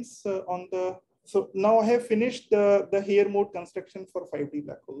 comments on the. So now I have finished the Hare mode construction for 5D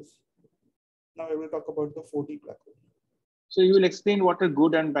black holes. Now I will talk about the 4D black hole. So you will explain what are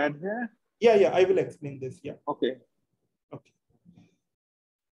good and bad here? Yeah, I will explain this. Yeah. Okay.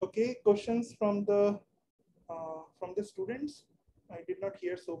 Okay, questions from the students? I did not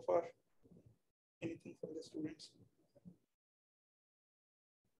hear so far anything from the students.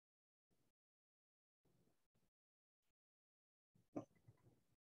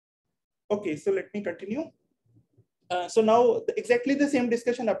 Okay, so let me continue. So now exactly the same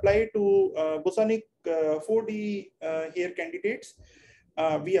discussion apply to bosonic 4D Hare candidates.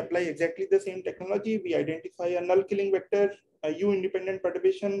 We apply exactly the same technology. We identify a null killing vector, a U independent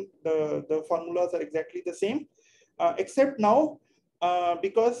perturbation. The formulas are exactly the same, except now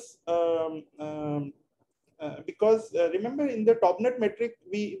because remember in the top-net metric,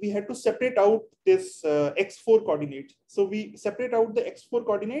 we had to separate out this x4 coordinate. So we separate out the x4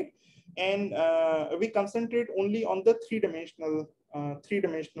 coordinate, and we concentrate only on the three-dimensional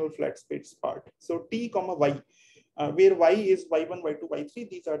flat space part. So t comma y, where y is y1, y2, y3.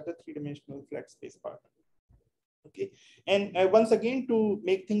 These are the three-dimensional flat space part. Okay, and once again, to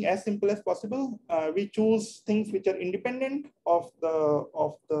make things as simple as possible, we choose things which are independent of the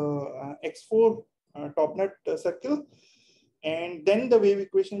x4 top-net circle, And then the wave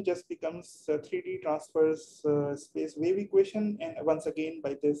equation just becomes 3D transverse space wave equation. And once again,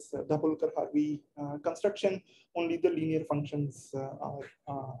 by this Dabolkar-Harvey construction, only the linear functions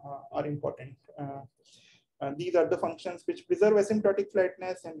are important. These are the functions which preserve asymptotic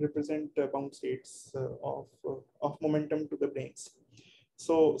flatness and represent bound states of momentum to the branes.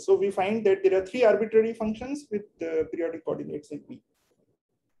 So we find that there are 3 arbitrary functions with periodic coordinates in V.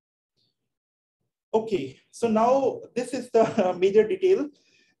 Okay, so now this is the major detail.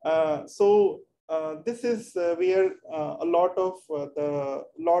 This is where a lot of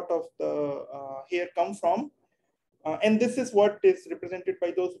the hair come from, and this is what is represented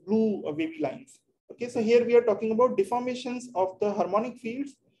by those blue wavy lines. Okay, so here we are talking about deformations of the harmonic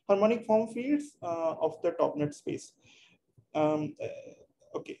fields, harmonic form fields of the top net space.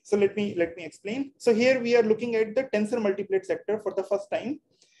 Okay, so let me explain. So here we are looking at the tensor multiplet sector for the first time.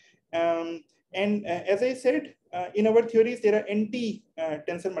 And as I said, in our theories, there are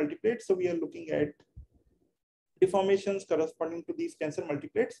anti-tensor multiplets. So we are looking at deformations corresponding to these tensor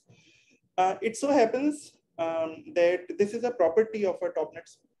multiplets. It so happens that this is a property of the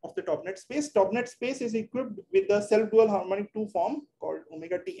top net space. Top net space is equipped with the self-dual harmonic 2 form called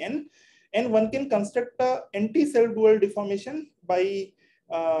omega Tn, and one can construct a anti-self-dual deformation by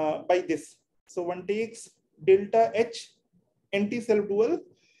this. So one takes delta H anti-self-dual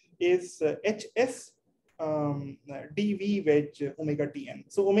is HS dV wedge omega Tn.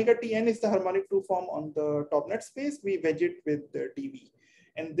 So omega Tn is the harmonic 2 form on the top net space. We wedge it with dV,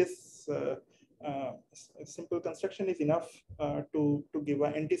 and this simple construction is enough to give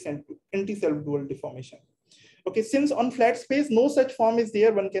an anti-self-dual deformation. Okay, since on flat space no such form is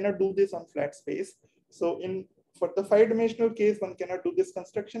there, one cannot do this on flat space. So for the 5-dimensional case, one cannot do this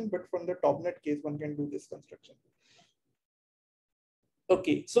construction, but from the top net case, one can do this construction.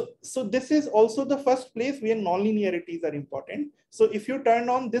 Okay, so this is also the first place where nonlinearities are important. So if you turn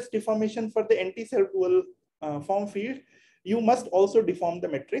on this deformation for the anti-self-dual form field, you must also deform the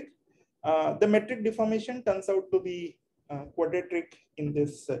metric. The metric deformation turns out to be quadratic in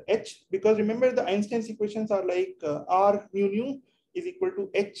this H, because remember the Einstein's equations are like R mu nu is equal to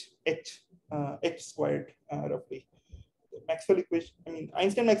H squared roughly. Maxwell equation,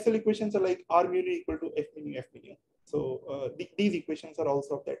 Einstein-Maxwell equations are like R mu nu equal to F mu nu F mu nu. So these equations are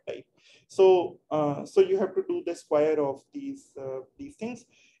also of that type. So you have to do the square of these things,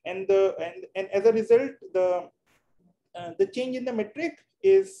 and as a result, the change in the metric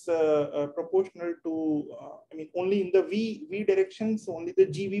is proportional to only in the v direction. So only the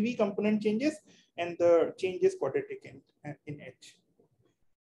GVV component changes, and the change is quadratic in H.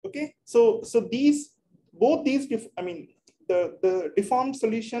 Okay, so both these the deformed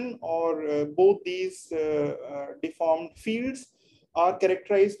solution or both these deformed fields are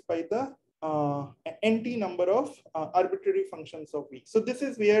characterized by the NT number of arbitrary functions of V. So this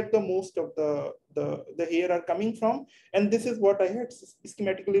is where the most of the hair are coming from, and this is what I had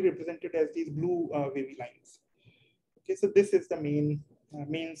schematically represented as these blue wavy lines. Okay, so this is the main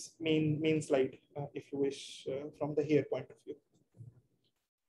slide, if you wish, from the hair point of view.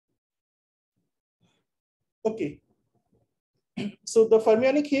 Okay. So the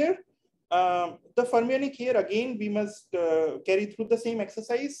fermionic here, again, we must carry through the same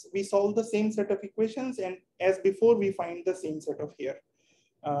exercise. We solve the same set of equations, and as before, we find the same set of hair,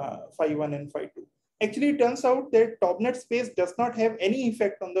 phi 1 and phi 2. Actually, it turns out that top net space does not have any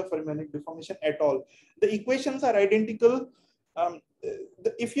effect on the fermionic deformation at all. The equations are identical.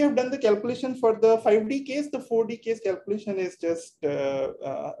 If you have done the calculation for the 5D case, the 4D case calculation is just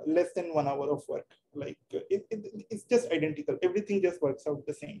less than 1 hour of work. Like it's just identical. Everything just works out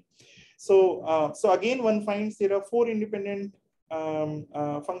the same. So again, one finds there are 4 independent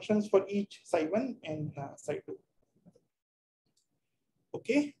functions for each psi 1 and psi 2.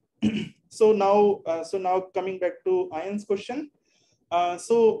 Okay. So now coming back to Ayan's question.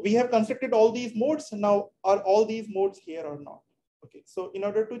 So we have constructed all these modes. Now, are all these modes here or not? Okay, so in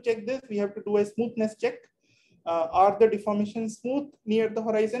order to check this, we have to do a smoothness check. Are the deformations smooth near the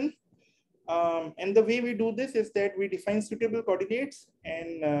horizon? And the way we do this is that we define suitable coordinates,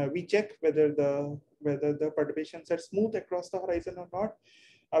 and we check whether the perturbations are smooth across the horizon or not.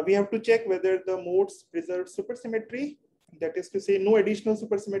 We have to check whether the modes preserve supersymmetry. That is to say, no additional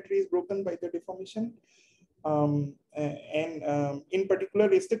supersymmetry is broken by the deformation. In particular,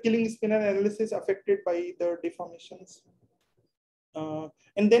 is the killing spinner analysis affected by the deformations?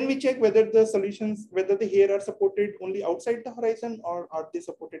 And then we check whether the solutions, whether the hair are supported only outside the horizon or are they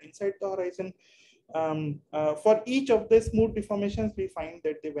supported inside the horizon. For each of the smooth deformations, we find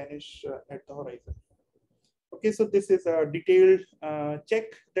that they vanish at the horizon. Okay, so this is a detailed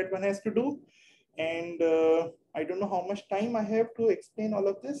check that one has to do. And I don't know how much time I have to explain all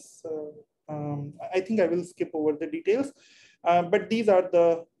of this. I think I will skip over the details, but these are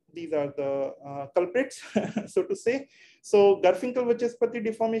the culprits, so to say. So Garfinkel-Vachaspati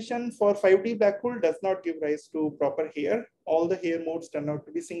deformation for 5D black hole does not give rise to proper hair. All the hair modes turn out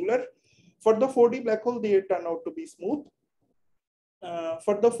to be singular. For the 4D black hole, they turn out to be smooth.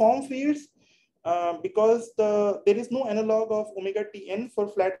 For the form fields, because there is no analog of omega Tn for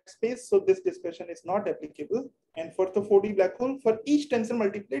flat space, so this discussion is not applicable. And for the 4D black hole, for each tensor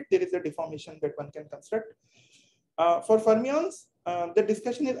multiplet, there is a deformation that one can construct. For fermions, the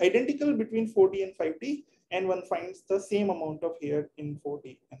discussion is identical between 4D and 5D, and one finds the same amount of hair in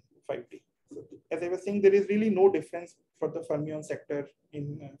 4D and 5D. So as I was saying, there is really no difference for the fermion sector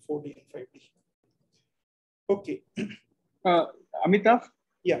in 4D and 5D. Okay. Amitabh?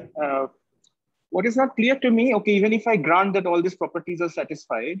 Yeah. What is not clear to me, okay, even if I grant that all these properties are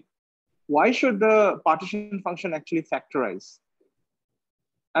satisfied, why should the partition function actually factorize?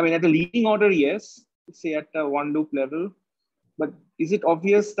 I mean, at the leading order, yes, say at the one loop level, but is it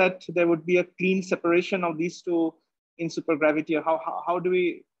obvious that there would be a clean separation of these two in supergravity? Or how do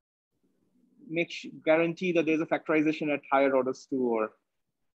we guarantee that there's a factorization at higher orders too? Or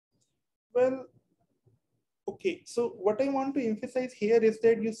well, okay, so what I want to emphasize here is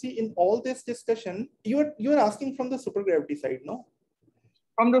that you see in all this discussion, you're asking from the supergravity side, no?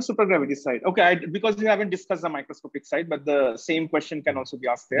 From the supergravity side. Okay, because we haven't discussed the microscopic side, but the same question can also be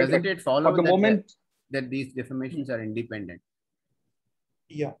asked there. Doesn't it follow that these deformations are independent?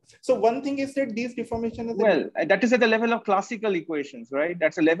 Yeah. So one thing is that these deformations... Well, that is at the level of classical equations, right?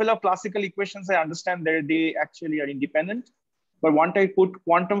 That's a level of classical equations. I understand that they actually are independent. But once I put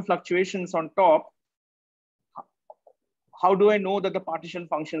quantum fluctuations on top, how do I know that the partition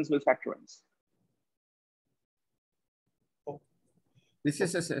functions will factorize? This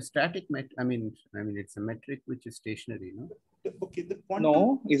is a static metric. I mean, it's a metric which is stationary, no? Okay, the quantum...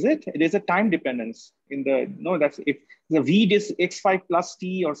 No, is it? There's a time dependence in the, no, that's if the V is x5 plus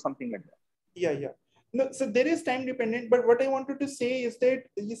t or something like that. Yeah, yeah. No, so there is time dependent, but what I wanted to say is that,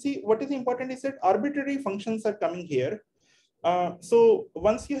 you see, what is important is that arbitrary functions are coming here. So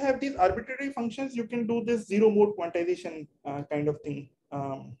once you have these arbitrary functions, you can do this zero mode quantization kind of thing,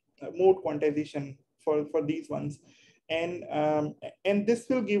 mode quantization for these ones. And this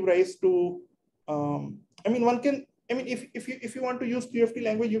will give rise to, I mean, one can, I mean, if you want to use QFT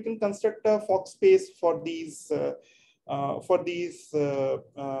language, you can construct a Fox space for these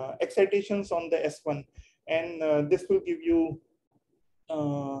excitations on the S1, and this will give you.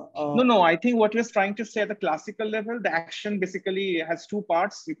 No, I think what you're trying to say at the classical level, the action basically has two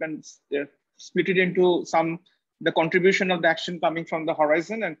parts. You can split it into the contribution of the action coming from the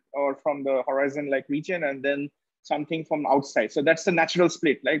horizon or from the horizon-like region, and then something from outside. So that's the natural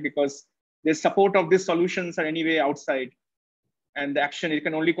split, right? Because the support of these solutions are anyway outside, and the action, it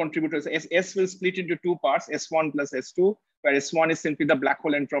can only contribute as S will split into two parts, S1 plus S2, where S1 is simply the black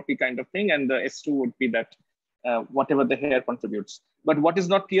hole entropy kind of thing, and the S2 would be that whatever the hair contributes. But what is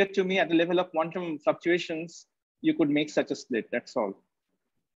not clear to me, at the level of quantum fluctuations, you could make such a split, that's all.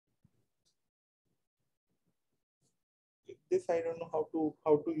 This I don't know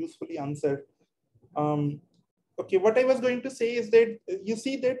how to usefully answer. Okay, what I was going to say is that you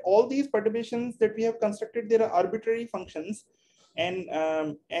see that all these perturbations that we have constructed, there are arbitrary functions, and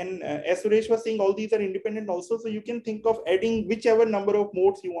as Suresh was saying, all these are independent also. So you can think of adding whichever number of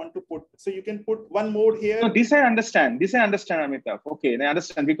modes you want to put. So you can put one mode here. No, this I understand. This I understand, Amitabh. Okay, I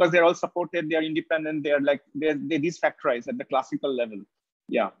understand, because they're all supported. They are independent. They are like they're these factorized at the classical level.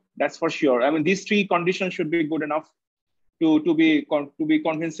 Yeah, that's for sure. I mean, these three conditions should be good enough to be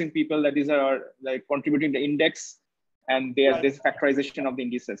convincing people that these are like contributing the index, and there's this factorization of the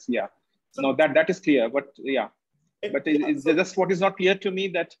indices. Yeah, so no, that is clear. But yeah, but it's just what is not clear to me,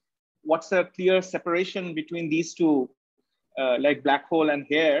 that what's a clear separation between these two, like black hole and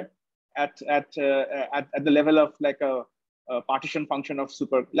hair, at the level of like a partition function of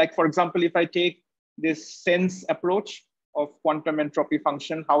super. Like for example, if I take this sense approach of quantum entropy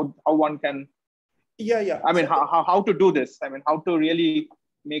function, how one can. Yeah. I mean, how to do this? I mean, how to really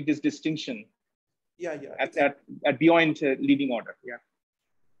make this distinction? Yeah. At beyond leading order.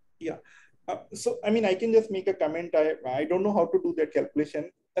 Yeah. So I mean, I can just make a comment. I don't know how to do that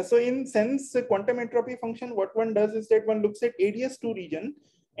calculation. So in sense, quantum entropy function, what one does is that one looks at ADS2 region,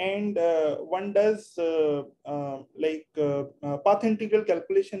 and one does path integral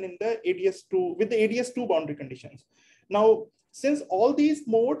calculation in the ADS2 with the ADS2 boundary conditions. Now, since all these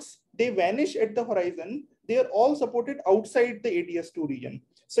modes, they vanish at the horizon, they are all supported outside the ADS2 region.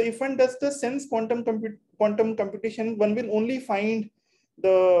 So if one does the sense quantum computation, one will only find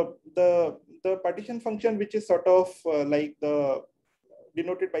the the partition function, which is sort of like the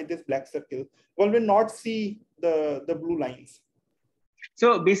denoted by this black circle, one will not see the blue lines.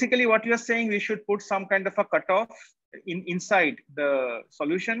 So basically what you're saying, we should put some kind of a cutoff inside the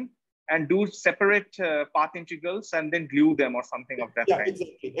solution and do separate path integrals and then glue them or something of that kind.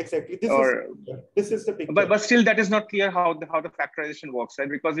 Exactly. This is the picture. But still that is not clear how the factorization works, right?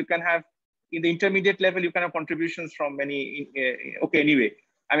 Because you can have, in the intermediate level, you can have contributions from many, okay, anyway.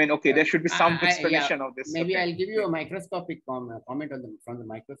 I mean, okay, there should be some explanation of this. Maybe okay. I'll give you a microscopic comment on from the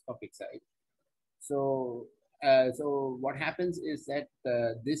microscopic side. So, so what happens is that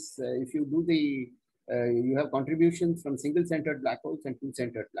if you do the, you have contributions from single-centered black holes and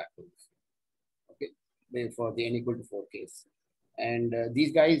two-centered black holes, okay, for the n equal to 4 case. And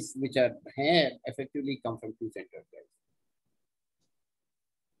these guys, which are here, effectively come from two-centered guys.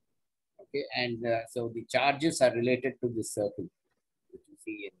 Okay, and so the charges are related to this circle, which you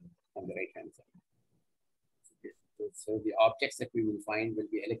see on the right-hand side. So the objects that we will find will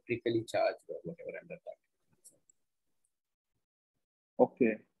be electrically charged or whatever under that.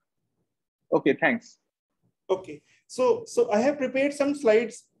 Okay. Okay, thanks. Okay, so I have prepared some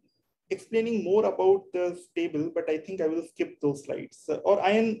slides explaining more about the table, but I think I will skip those slides. Or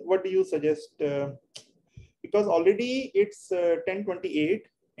Ayan, what do you suggest? Because already it's 10:28,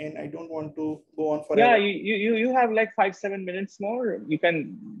 and I don't want to go on forever. Yeah, you have like 5-7 minutes more. You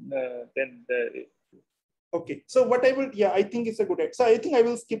can then. Okay, so what I will, I think it's a good idea. So I think I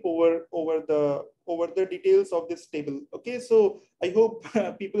will skip over the details of this table. Okay, so I hope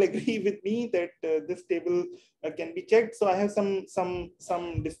people agree with me that this table can be checked. So I have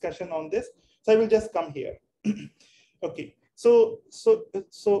some discussion on this. So I will just come here. Okay, so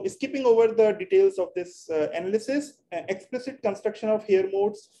skipping over the details of this analysis, explicit construction of Hare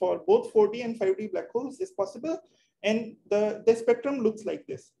modes for both 4D and 5D black holes is possible, and the spectrum looks like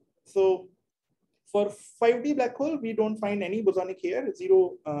this. So for 5D black hole, we don't find any bosonic Hare,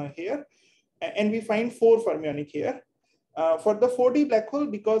 0 Hare, and we find 4 fermionic Hare. For the 4D black hole,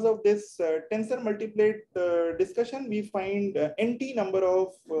 because of this tensor multiplet discussion, we find NT number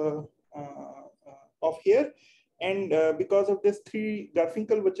of Hare, and because of this 3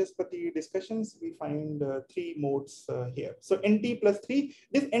 Garfinkel-Vachaspati discussions, we find 3 modes here. So NT plus 3,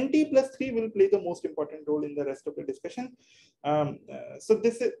 this NT plus 3 will play the most important role in the rest of the discussion. So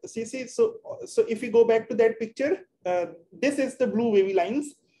this is CC. So if we go back to that picture, this is the blue wavy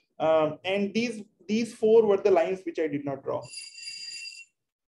lines, and these 4 were the lines which I did not draw.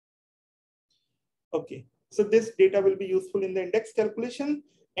 Okay, so this data will be useful in the index calculation.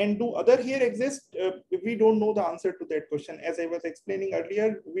 And do other Hare exist? We don't know the answer to that question. As I was explaining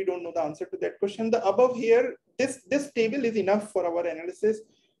earlier, we don't know the answer to that question. The above here, this table is enough for our analysis.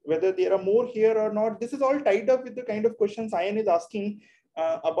 Whether there are more here or not, this is all tied up with the kind of questions Ayan is asking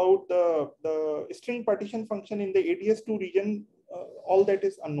about the string partition function in the ADS2 region. All that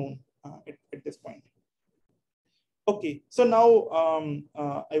is unknown at this point. Okay, so now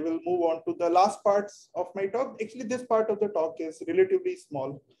I will move on to the last parts of my talk. Actually, this part of the talk is relatively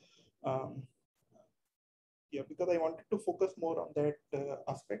small. Because I wanted to focus more on that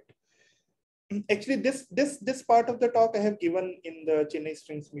aspect. Actually, this part of the talk I have given in the Chennai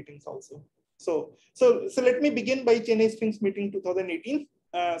Strings meetings also. So let me begin by Chennai Strings meeting 2018.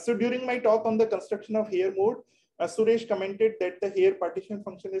 So during my talk on the construction of Hare mode, Suresh commented that the Hare partition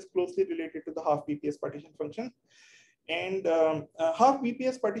function is closely related to the half BPS partition function. And half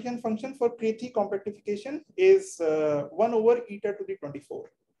BPS partition function for K3 compactification is 1 over eta to the 24.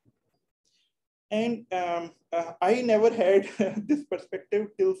 And I never had this perspective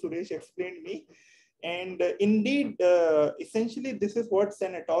till Suresh explained me. And indeed, essentially, this is what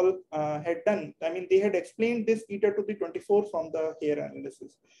Sen et al. Had done. I mean, they had explained this eta to the 24 from the Hare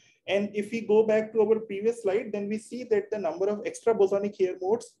analysis. And if we go back to our previous slide, then we see that the number of extra bosonic Hare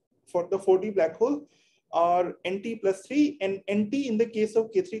modes for the 4D black hole are NT plus 3, and NT in the case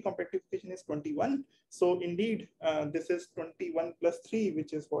of K3 compactification is 21. So indeed, this is 21 plus 3,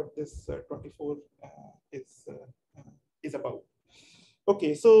 which is what this 24 is about.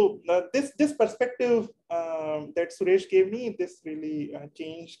 Okay, so this perspective that Suresh gave me, this really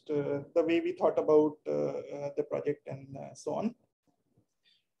changed the way we thought about the project and so on.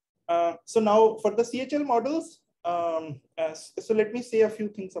 So now for the CHL models, so let me say a few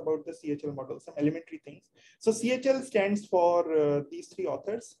things about the CHL model, some elementary things. So CHL stands for these 3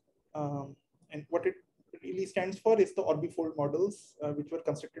 authors, and what it really stands for is the orbifold models, which were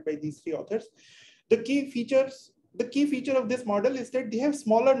constructed by these 3 authors. The key feature of this model is that they have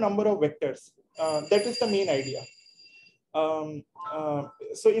smaller number of vectors. That is the main idea.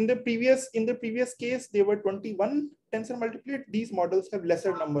 So in the previous case, there were 21 tensor multiplets. These models have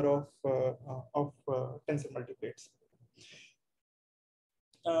lesser number of tensor multiplets.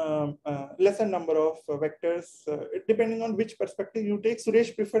 Lesser number of vectors, depending on which perspective you take.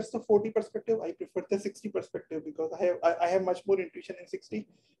 Suresh prefers the 40 perspective. I prefer the 60 perspective because I have much more intuition in 60,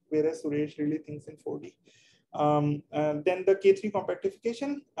 whereas Suresh really thinks in 40. Then the K3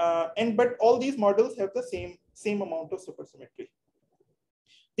 compactification, but all these models have the same amount of supersymmetry.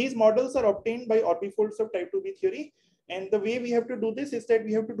 These models are obtained by orbifolds of type 2B theory. And the way we have to do this is that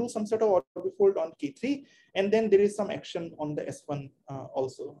we have to do some sort of orbifold on K3, and then there is some action on the S1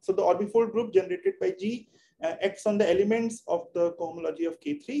 also. So the orbifold group generated by G acts on the elements of the cohomology of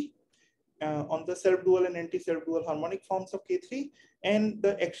K3, on the self-dual and anti-self-dual harmonic forms of K3, and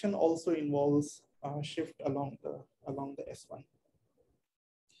the action also involves shift along the S1.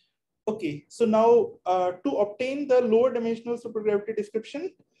 Okay, so now to obtain the lower dimensional supergravity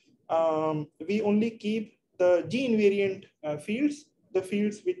description, we only keep the G invariant fields, the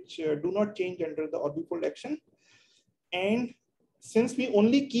fields which do not change under the orbifold action. And since we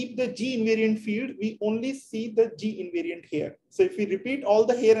only keep the G invariant field, we only see the G invariant here. So if we repeat all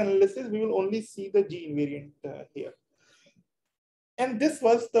the hair analysis, we will only see the G invariant here. And this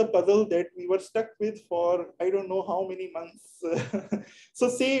was the puzzle that we were stuck with for I don't know how many months. So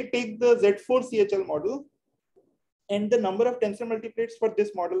say take the Z4 CHL model, and the number of tensor multiplets for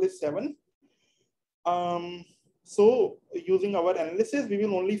this model is 7. So using our analysis, we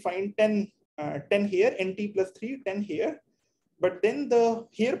will only find 10 here, NT plus 3, 10 here. But then the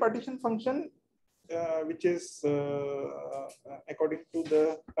here partition function, which is according to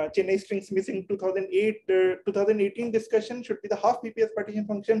the Chennai strings missing 2018 discussion, should be the half PPS partition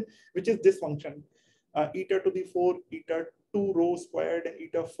function, which is this function, eta to the 4, eta 2 rho squared, and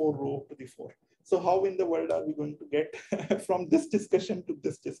eta 4 rho to the 4. So how in the world are we going to get from this discussion to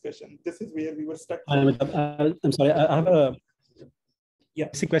this discussion? This is where we were stuck. I'm sorry, I have a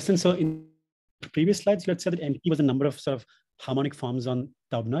question. So in previous slides, you had said that NT was the number of sort of harmonic forms on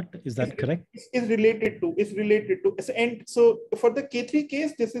tau naught. Is that correct? It's related to. And so for the K3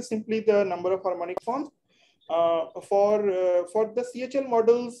 case, this is simply the number of harmonic forms. For the CHL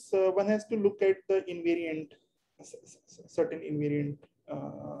models, one has to look at the invariant, certain invariant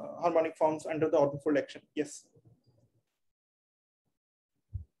harmonic forms under the orbifold action. Yes.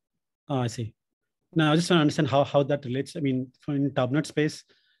 Oh, I see. Now I just want to understand how that relates. I mean, in tau naught space,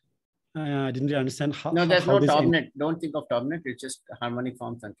 I didn't really understand how. No, there's no tau-net. Don't think of tau-net. It's just harmonic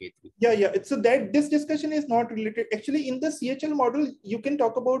forms on K3. Yeah. So that this discussion is not related. Actually, in the CHL model, you can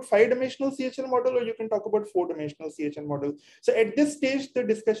talk about 5-dimensional CHL model, or you can talk about 4-dimensional CHL model. So at this stage, the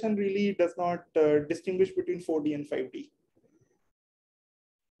discussion really does not distinguish between 4D and 5D.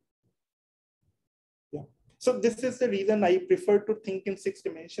 Yeah. So this is the reason I prefer to think in 6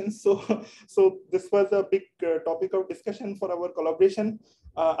 dimensions. So this was a big topic of discussion for our collaboration.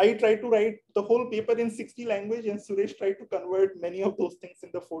 I tried to write the whole paper in 60 language, and Suresh tried to convert many of those things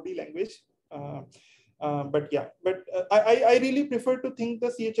in the 4D language. I really prefer to think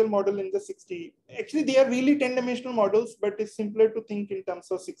the CHL model in the 60. Actually, they are really 10-dimensional models, but it's simpler to think in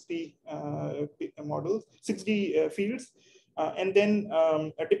terms of 60 models, 60 fields. And then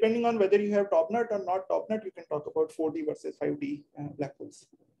depending on whether you have top nut or not top nut, you can talk about 4D versus 5D black holes.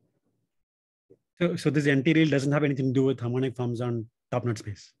 So this NT really doesn't have anything to do with harmonic forms on top nut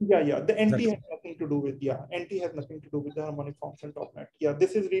space. Yeah. The NT has nothing to do with, NT has nothing to do with the harmonic forms on top nut. Yeah,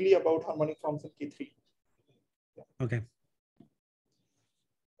 this is really about harmonic forms in K3. Yeah. Okay.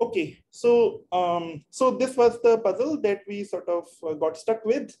 Okay, so so this was the puzzle that we sort of got stuck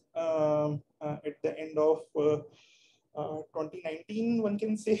with at the end of 2019, one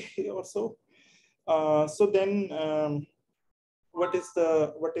can say, or so. So then, what is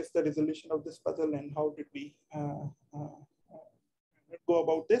the resolution of this puzzle, and how did we go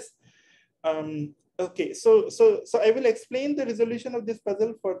about this? Okay, so I will explain the resolution of this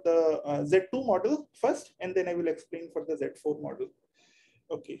puzzle for the Z2 model first, and then I will explain for the Z4 model.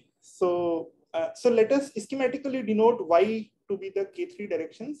 Okay, so let us schematically denote Y to be the K3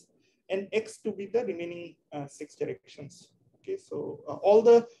 directions and X to be the remaining 6 directions. Okay, so all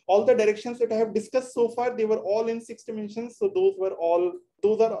the directions that I have discussed so far, they were all in 6 dimensions. So those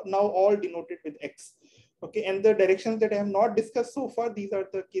are now all denoted with X. Okay, and the directions that I have not discussed so far, these are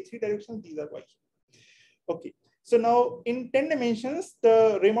the K3 directions, these are Y. Okay, so now in 10 dimensions,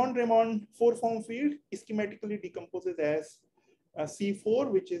 the Raymond 4-form field schematically decomposes as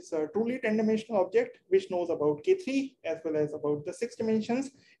C4, which is a truly 10-dimensional object, which knows about K3 as well as about the 6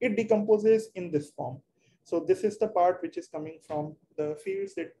 dimensions. It decomposes in this form. So this is the part which is coming from the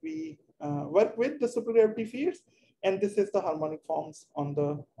fields that we work with, the supergravity fields. and this is the harmonic forms on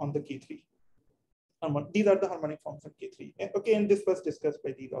the K3. These are the harmonic forms on K3. Okay, and this was discussed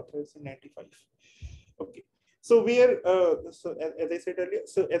by these authors in 95. Okay, so where as I said earlier,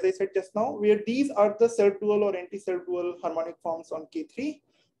 so as I said just now, where these are the self-dual or anti-self-dual harmonic forms on K3,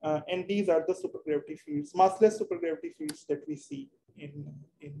 and these are the supergravity fields, massless supergravity fields that we see in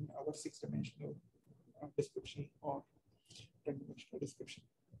our 6-dimensional description or 10-dimensional description.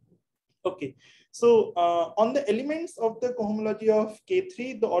 Okay, so on the elements of the cohomology of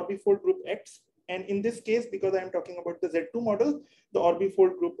K3, the orbifold group acts. And in this case, because I'm talking about the Z2 model, the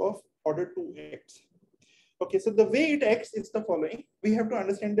orbifold group of order 2 acts. Okay, so the way it acts is the following. We have to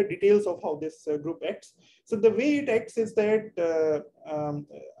understand the details of how this group acts. So the way it acts is that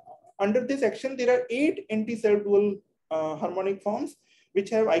under this action, there are 8 anti-self-dual harmonic forms which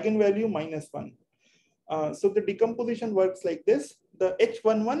have eigenvalue -1. So the decomposition works like this. The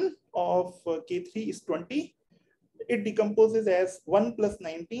H11 of K3 is 20. It decomposes as 1 plus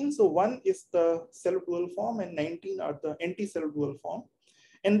 19. So 1 is the self-dual form and 19 are the anti-self-dual form.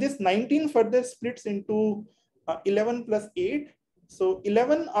 And this 19 further splits into 11 plus 8. So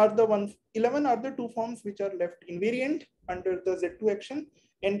 11 are the 2 forms which are left invariant under the Z2 action,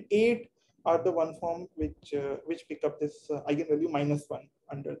 and 8 are the 1 form which pick up this eigenvalue -1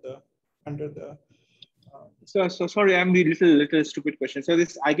 under the. So sorry, I'm the little stupid question. So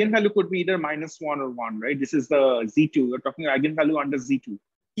this eigenvalue could be either -1 or 1, right? This is the Z2. We're talking eigenvalue under Z2.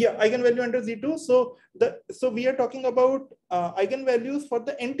 Yeah, eigenvalue under Z2. So we are talking about eigenvalues for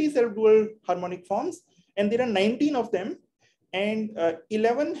the anti-self-dual harmonic forms, and there are 19 of them, and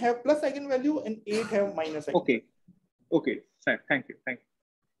 11 have plus eigenvalue and 8 have minus eigenvalue. Okay. Thank you.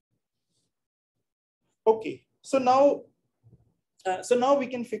 Okay, so now we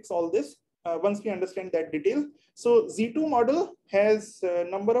can fix all this once we understand that detail. So Z2 model has a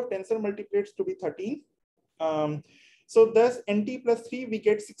number of tensor multiplets to be 13. So thus NT plus 3, we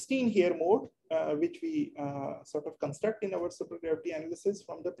get 16 here mode, which we sort of construct in our supergravity analysis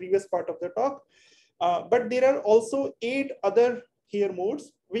from the previous part of the talk. But there are also 8 other here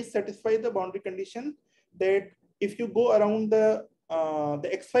modes which satisfy the boundary condition that if you go around the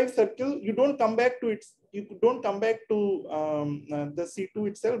X5 circle, you don't come back to the C2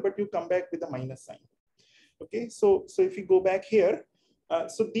 itself, but you come back with a minus sign. Okay, so if you go back here,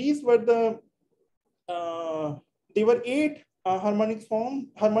 so these were they were 8 harmonic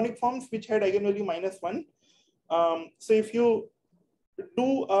forms which had eigenvalue -1. So if you do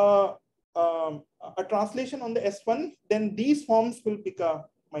a translation on the S1, then these forms will pick a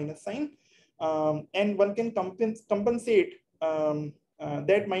minus sign, and one can compensate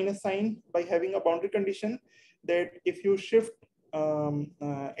that minus sign by having a boundary condition that if you shift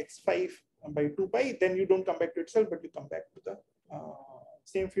X5 by 2 pi, then you don't come back to itself, but you come back to the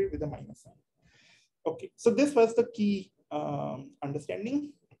same field with a minus sign. Okay, so this was the key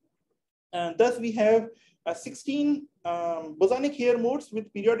understanding. Thus, we have 16 bosonic Hare modes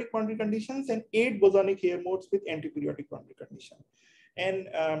with periodic boundary conditions and 8 bosonic Hare modes with anti-periodic boundary condition. And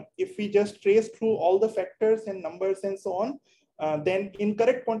if we just trace through all the factors and numbers and so on, then in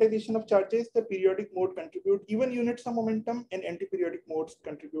correct quantization of charges, the periodic mode contribute even units of momentum and anti-periodic modes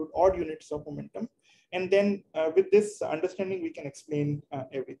contribute odd units of momentum. And then with this understanding, we can explain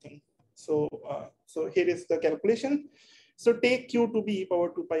everything. So here is the calculation. So take Q to be e power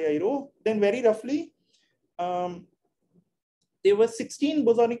 2 pi I rho. Then very roughly, there were 16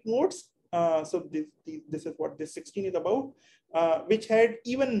 bosonic modes. So this is what this 16 is about, which had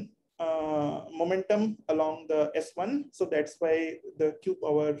even momentum along the S1. So that's why the Q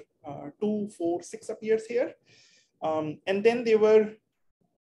power 2, 4, 6 appears here. And then there were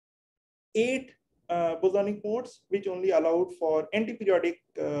 8 bosonic modes, which only allowed for anti-periodic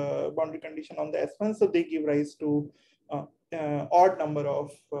boundary condition on the S1. So they give rise to odd number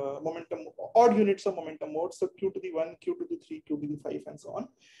of odd units of momentum modes. So Q to the 1, Q to the 3, Q to the 5, and so on.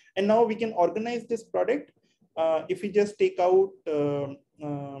 And now we can organize this product. If we just take out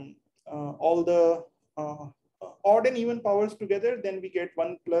all the odd and even powers together, then we get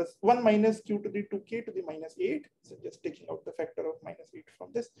 1 minus Q to the 2k to the minus 8. So just taking out the factor of minus 8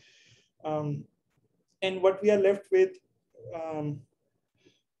 from this. And what we are left with, I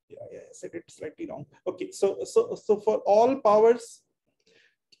said it slightly wrong. Okay, so for all powers,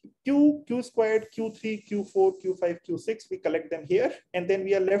 Q squared, Q3, Q4, Q5, Q6, we collect them here. And then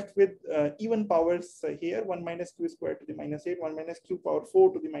we are left with even powers here, 1 minus Q squared to the minus 8, 1 minus Q power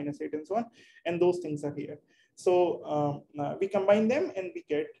 4 to the minus 8, and so on. And those things are here. So we combine them and we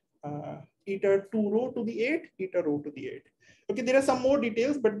get eta 2 rho to the 8, eta rho to the 8. Okay, there are some more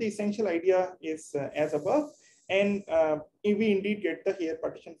details, but the essential idea is as above. And we indeed get the Hare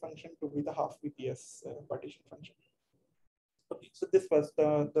partition function to be the half BPS partition function. Okay, so this was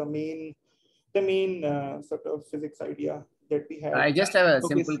the main sort of physics idea that we had. I just have a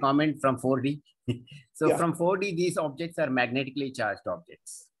Okay. simple comment from 4D. So Yeah. from 4D, these objects are magnetically charged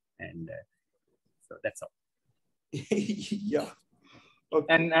objects. And so that's all. Yeah. Okay.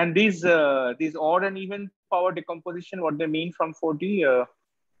 And these odd and even power decomposition, what they mean from 4D? No,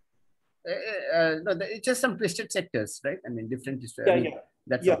 it's just some twisted sectors, right? I mean, different.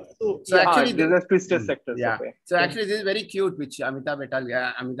 That's yeah. all. So actually, these are twisted sectors. Yeah. Okay. So actually, this is very cute, which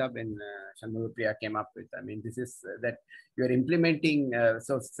Amitabh and Shanmugapriya came up with. I mean, this is that you are implementing.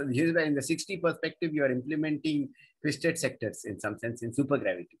 So here in the 6D perspective, you are implementing twisted sectors in some sense in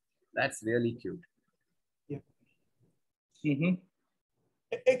supergravity. That's really cute. Yeah. Mm-hmm.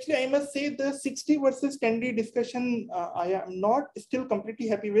 Actually, I must say the 6D versus 10D discussion, I am not still completely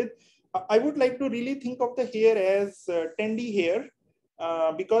happy with. I would like to really think of the hair as 10D hair,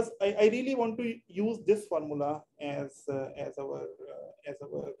 because I really want to use this formula as our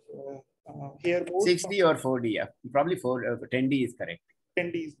hair mode. 6D or 4D, yeah. Probably 10D is correct.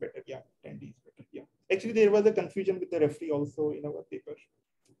 10D is better, yeah. 10D is better, yeah. Actually, there was a confusion with the referee also in our paper.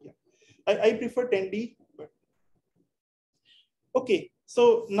 Yeah, I prefer 10D, but okay.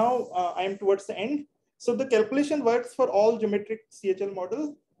 So now I am towards the end. So the calculation works for all geometric CHL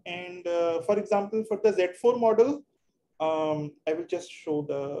model. And for example, for the Z4 model, I will just show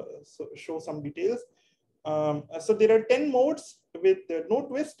some details. So there are 10 modes with no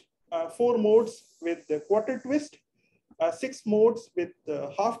twist, 4 modes with the quarter twist, 6 modes with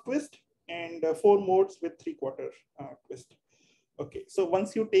half twist, and 4 modes with 3/4 twist. Okay, so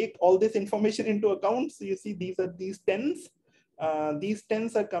once you take all this information into account, so you see these are these 10s. These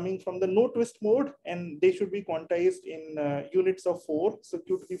 10s are coming from the no twist mode, and they should be quantized in units of 4. So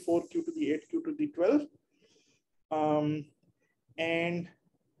Q to the 4, Q to the 8, Q to the 12.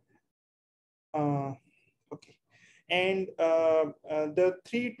 Okay, and the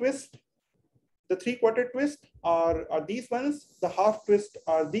 3/4 twist are these ones, the half twist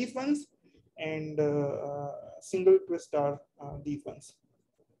are these ones, and single twist are these ones.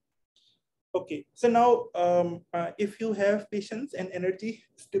 Okay, so now if you have patience and energy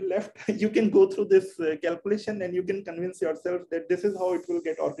still left, you can go through this calculation and you can convince yourself that this is how it will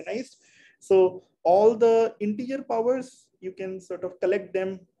get organized. So all the integer powers, you can sort of collect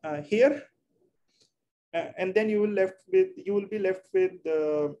them here. And then you will be left with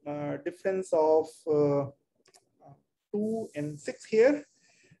the difference of 2 and 6 here.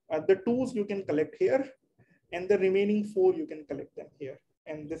 The 2s you can collect here, and the remaining 4 you can collect them here.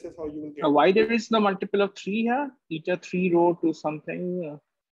 And this is how you will get. Why there is no multiple of 3 here? Eta 3 row to something.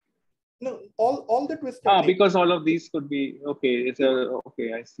 No, all the twists. Because all of these could be okay. It's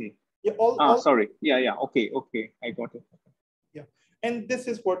okay. I see. Yeah. Sorry. Yeah. Okay. I got it. Yeah. And this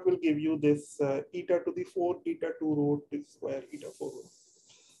is what will give you this eta to the 4, eta 2 row to square, eta 4 row.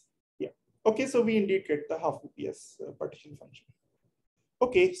 Yeah. Okay. So we indeed get the half OPS partition function.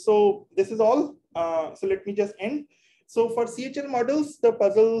 Okay. So this is all. So let me just end. So for CHL models, the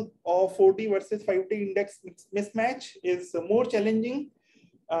puzzle of 4D versus 5D index mismatch is more challenging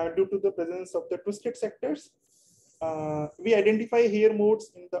due to the presence of the twisted sectors. We identify hair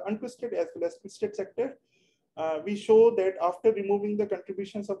modes in the untwisted as well as twisted sector. We show that after removing the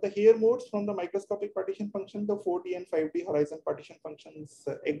contributions of the hair modes from the microscopic partition function, the 4D and 5D horizon partition functions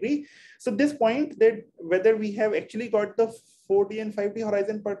agree. So this point that whether we have actually got the 4D and 5D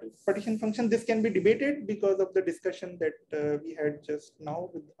horizon partition function, this can be debated because of the discussion that we had just now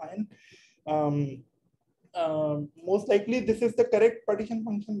with Ayan. Most likely this is the correct partition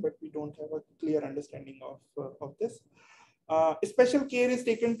function, but we don't have a clear understanding of this. Special care is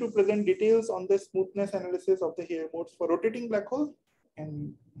taken to present details on the smoothness analysis of the hair modes for rotating black hole,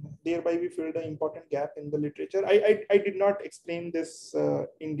 and thereby we filled an important gap in the literature. I did not explain this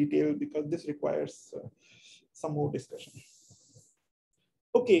in detail because this requires some more discussion.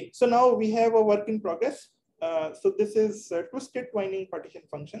 Okay, so now we have a work in progress. So this is twisted twining partition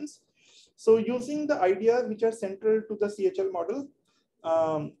functions. So using the ideas which are central to the CHL model,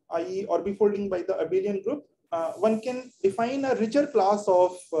 i.e. orbifolding by the abelian group, one can define a richer class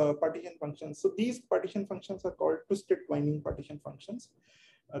of partition functions. So these partition functions are called twisted twining partition functions.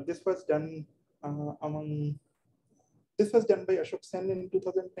 This was done by Ashok Sen in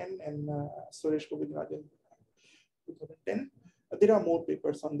 2010 and Suresh Govindarajan in 2010. There are more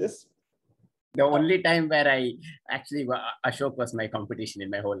papers on this. The only time where Ashok was my competition in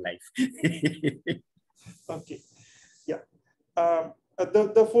my whole life. Okay, yeah.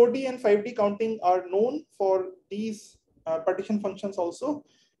 The 4D and 5D counting are known for these partition functions also,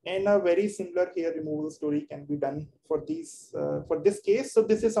 and a very similar hair removal story can be done for these for this case. So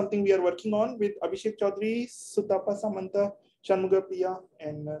this is something we are working on with Abhishek Chaudhary, Sutapa Samanta, Shanmuga Priya,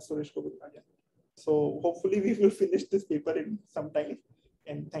 and Suresh Govindarajan. So hopefully we will finish this paper in some time.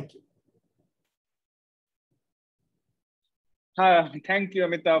 And thank you. Thank you,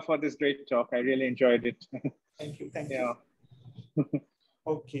 Amitabh, for this great talk. I really enjoyed it. Thank you. Thank you.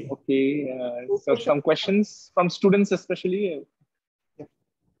 Okay. Okay. So some questions from students, especially. Yeah.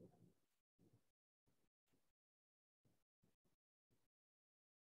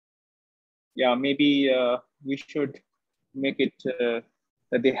 Yeah, maybe we should make it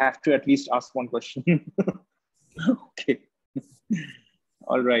that they have to at least ask one question. Okay.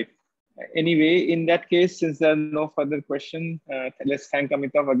 All right. Anyway, in that case, since there are no further questions, let's thank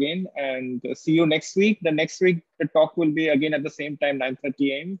Amitabh again and see you next week. The next week, the talk will be again at the same time,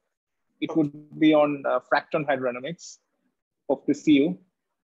 9:30 a.m. It would be on fracton hydrodynamics. Hope to see you.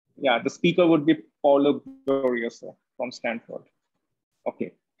 Yeah, the speaker would be Paulo Glorioso from Stanford.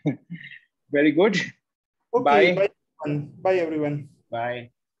 Okay. Very good. Okay. Bye. Bye everyone.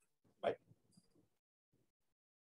 Bye.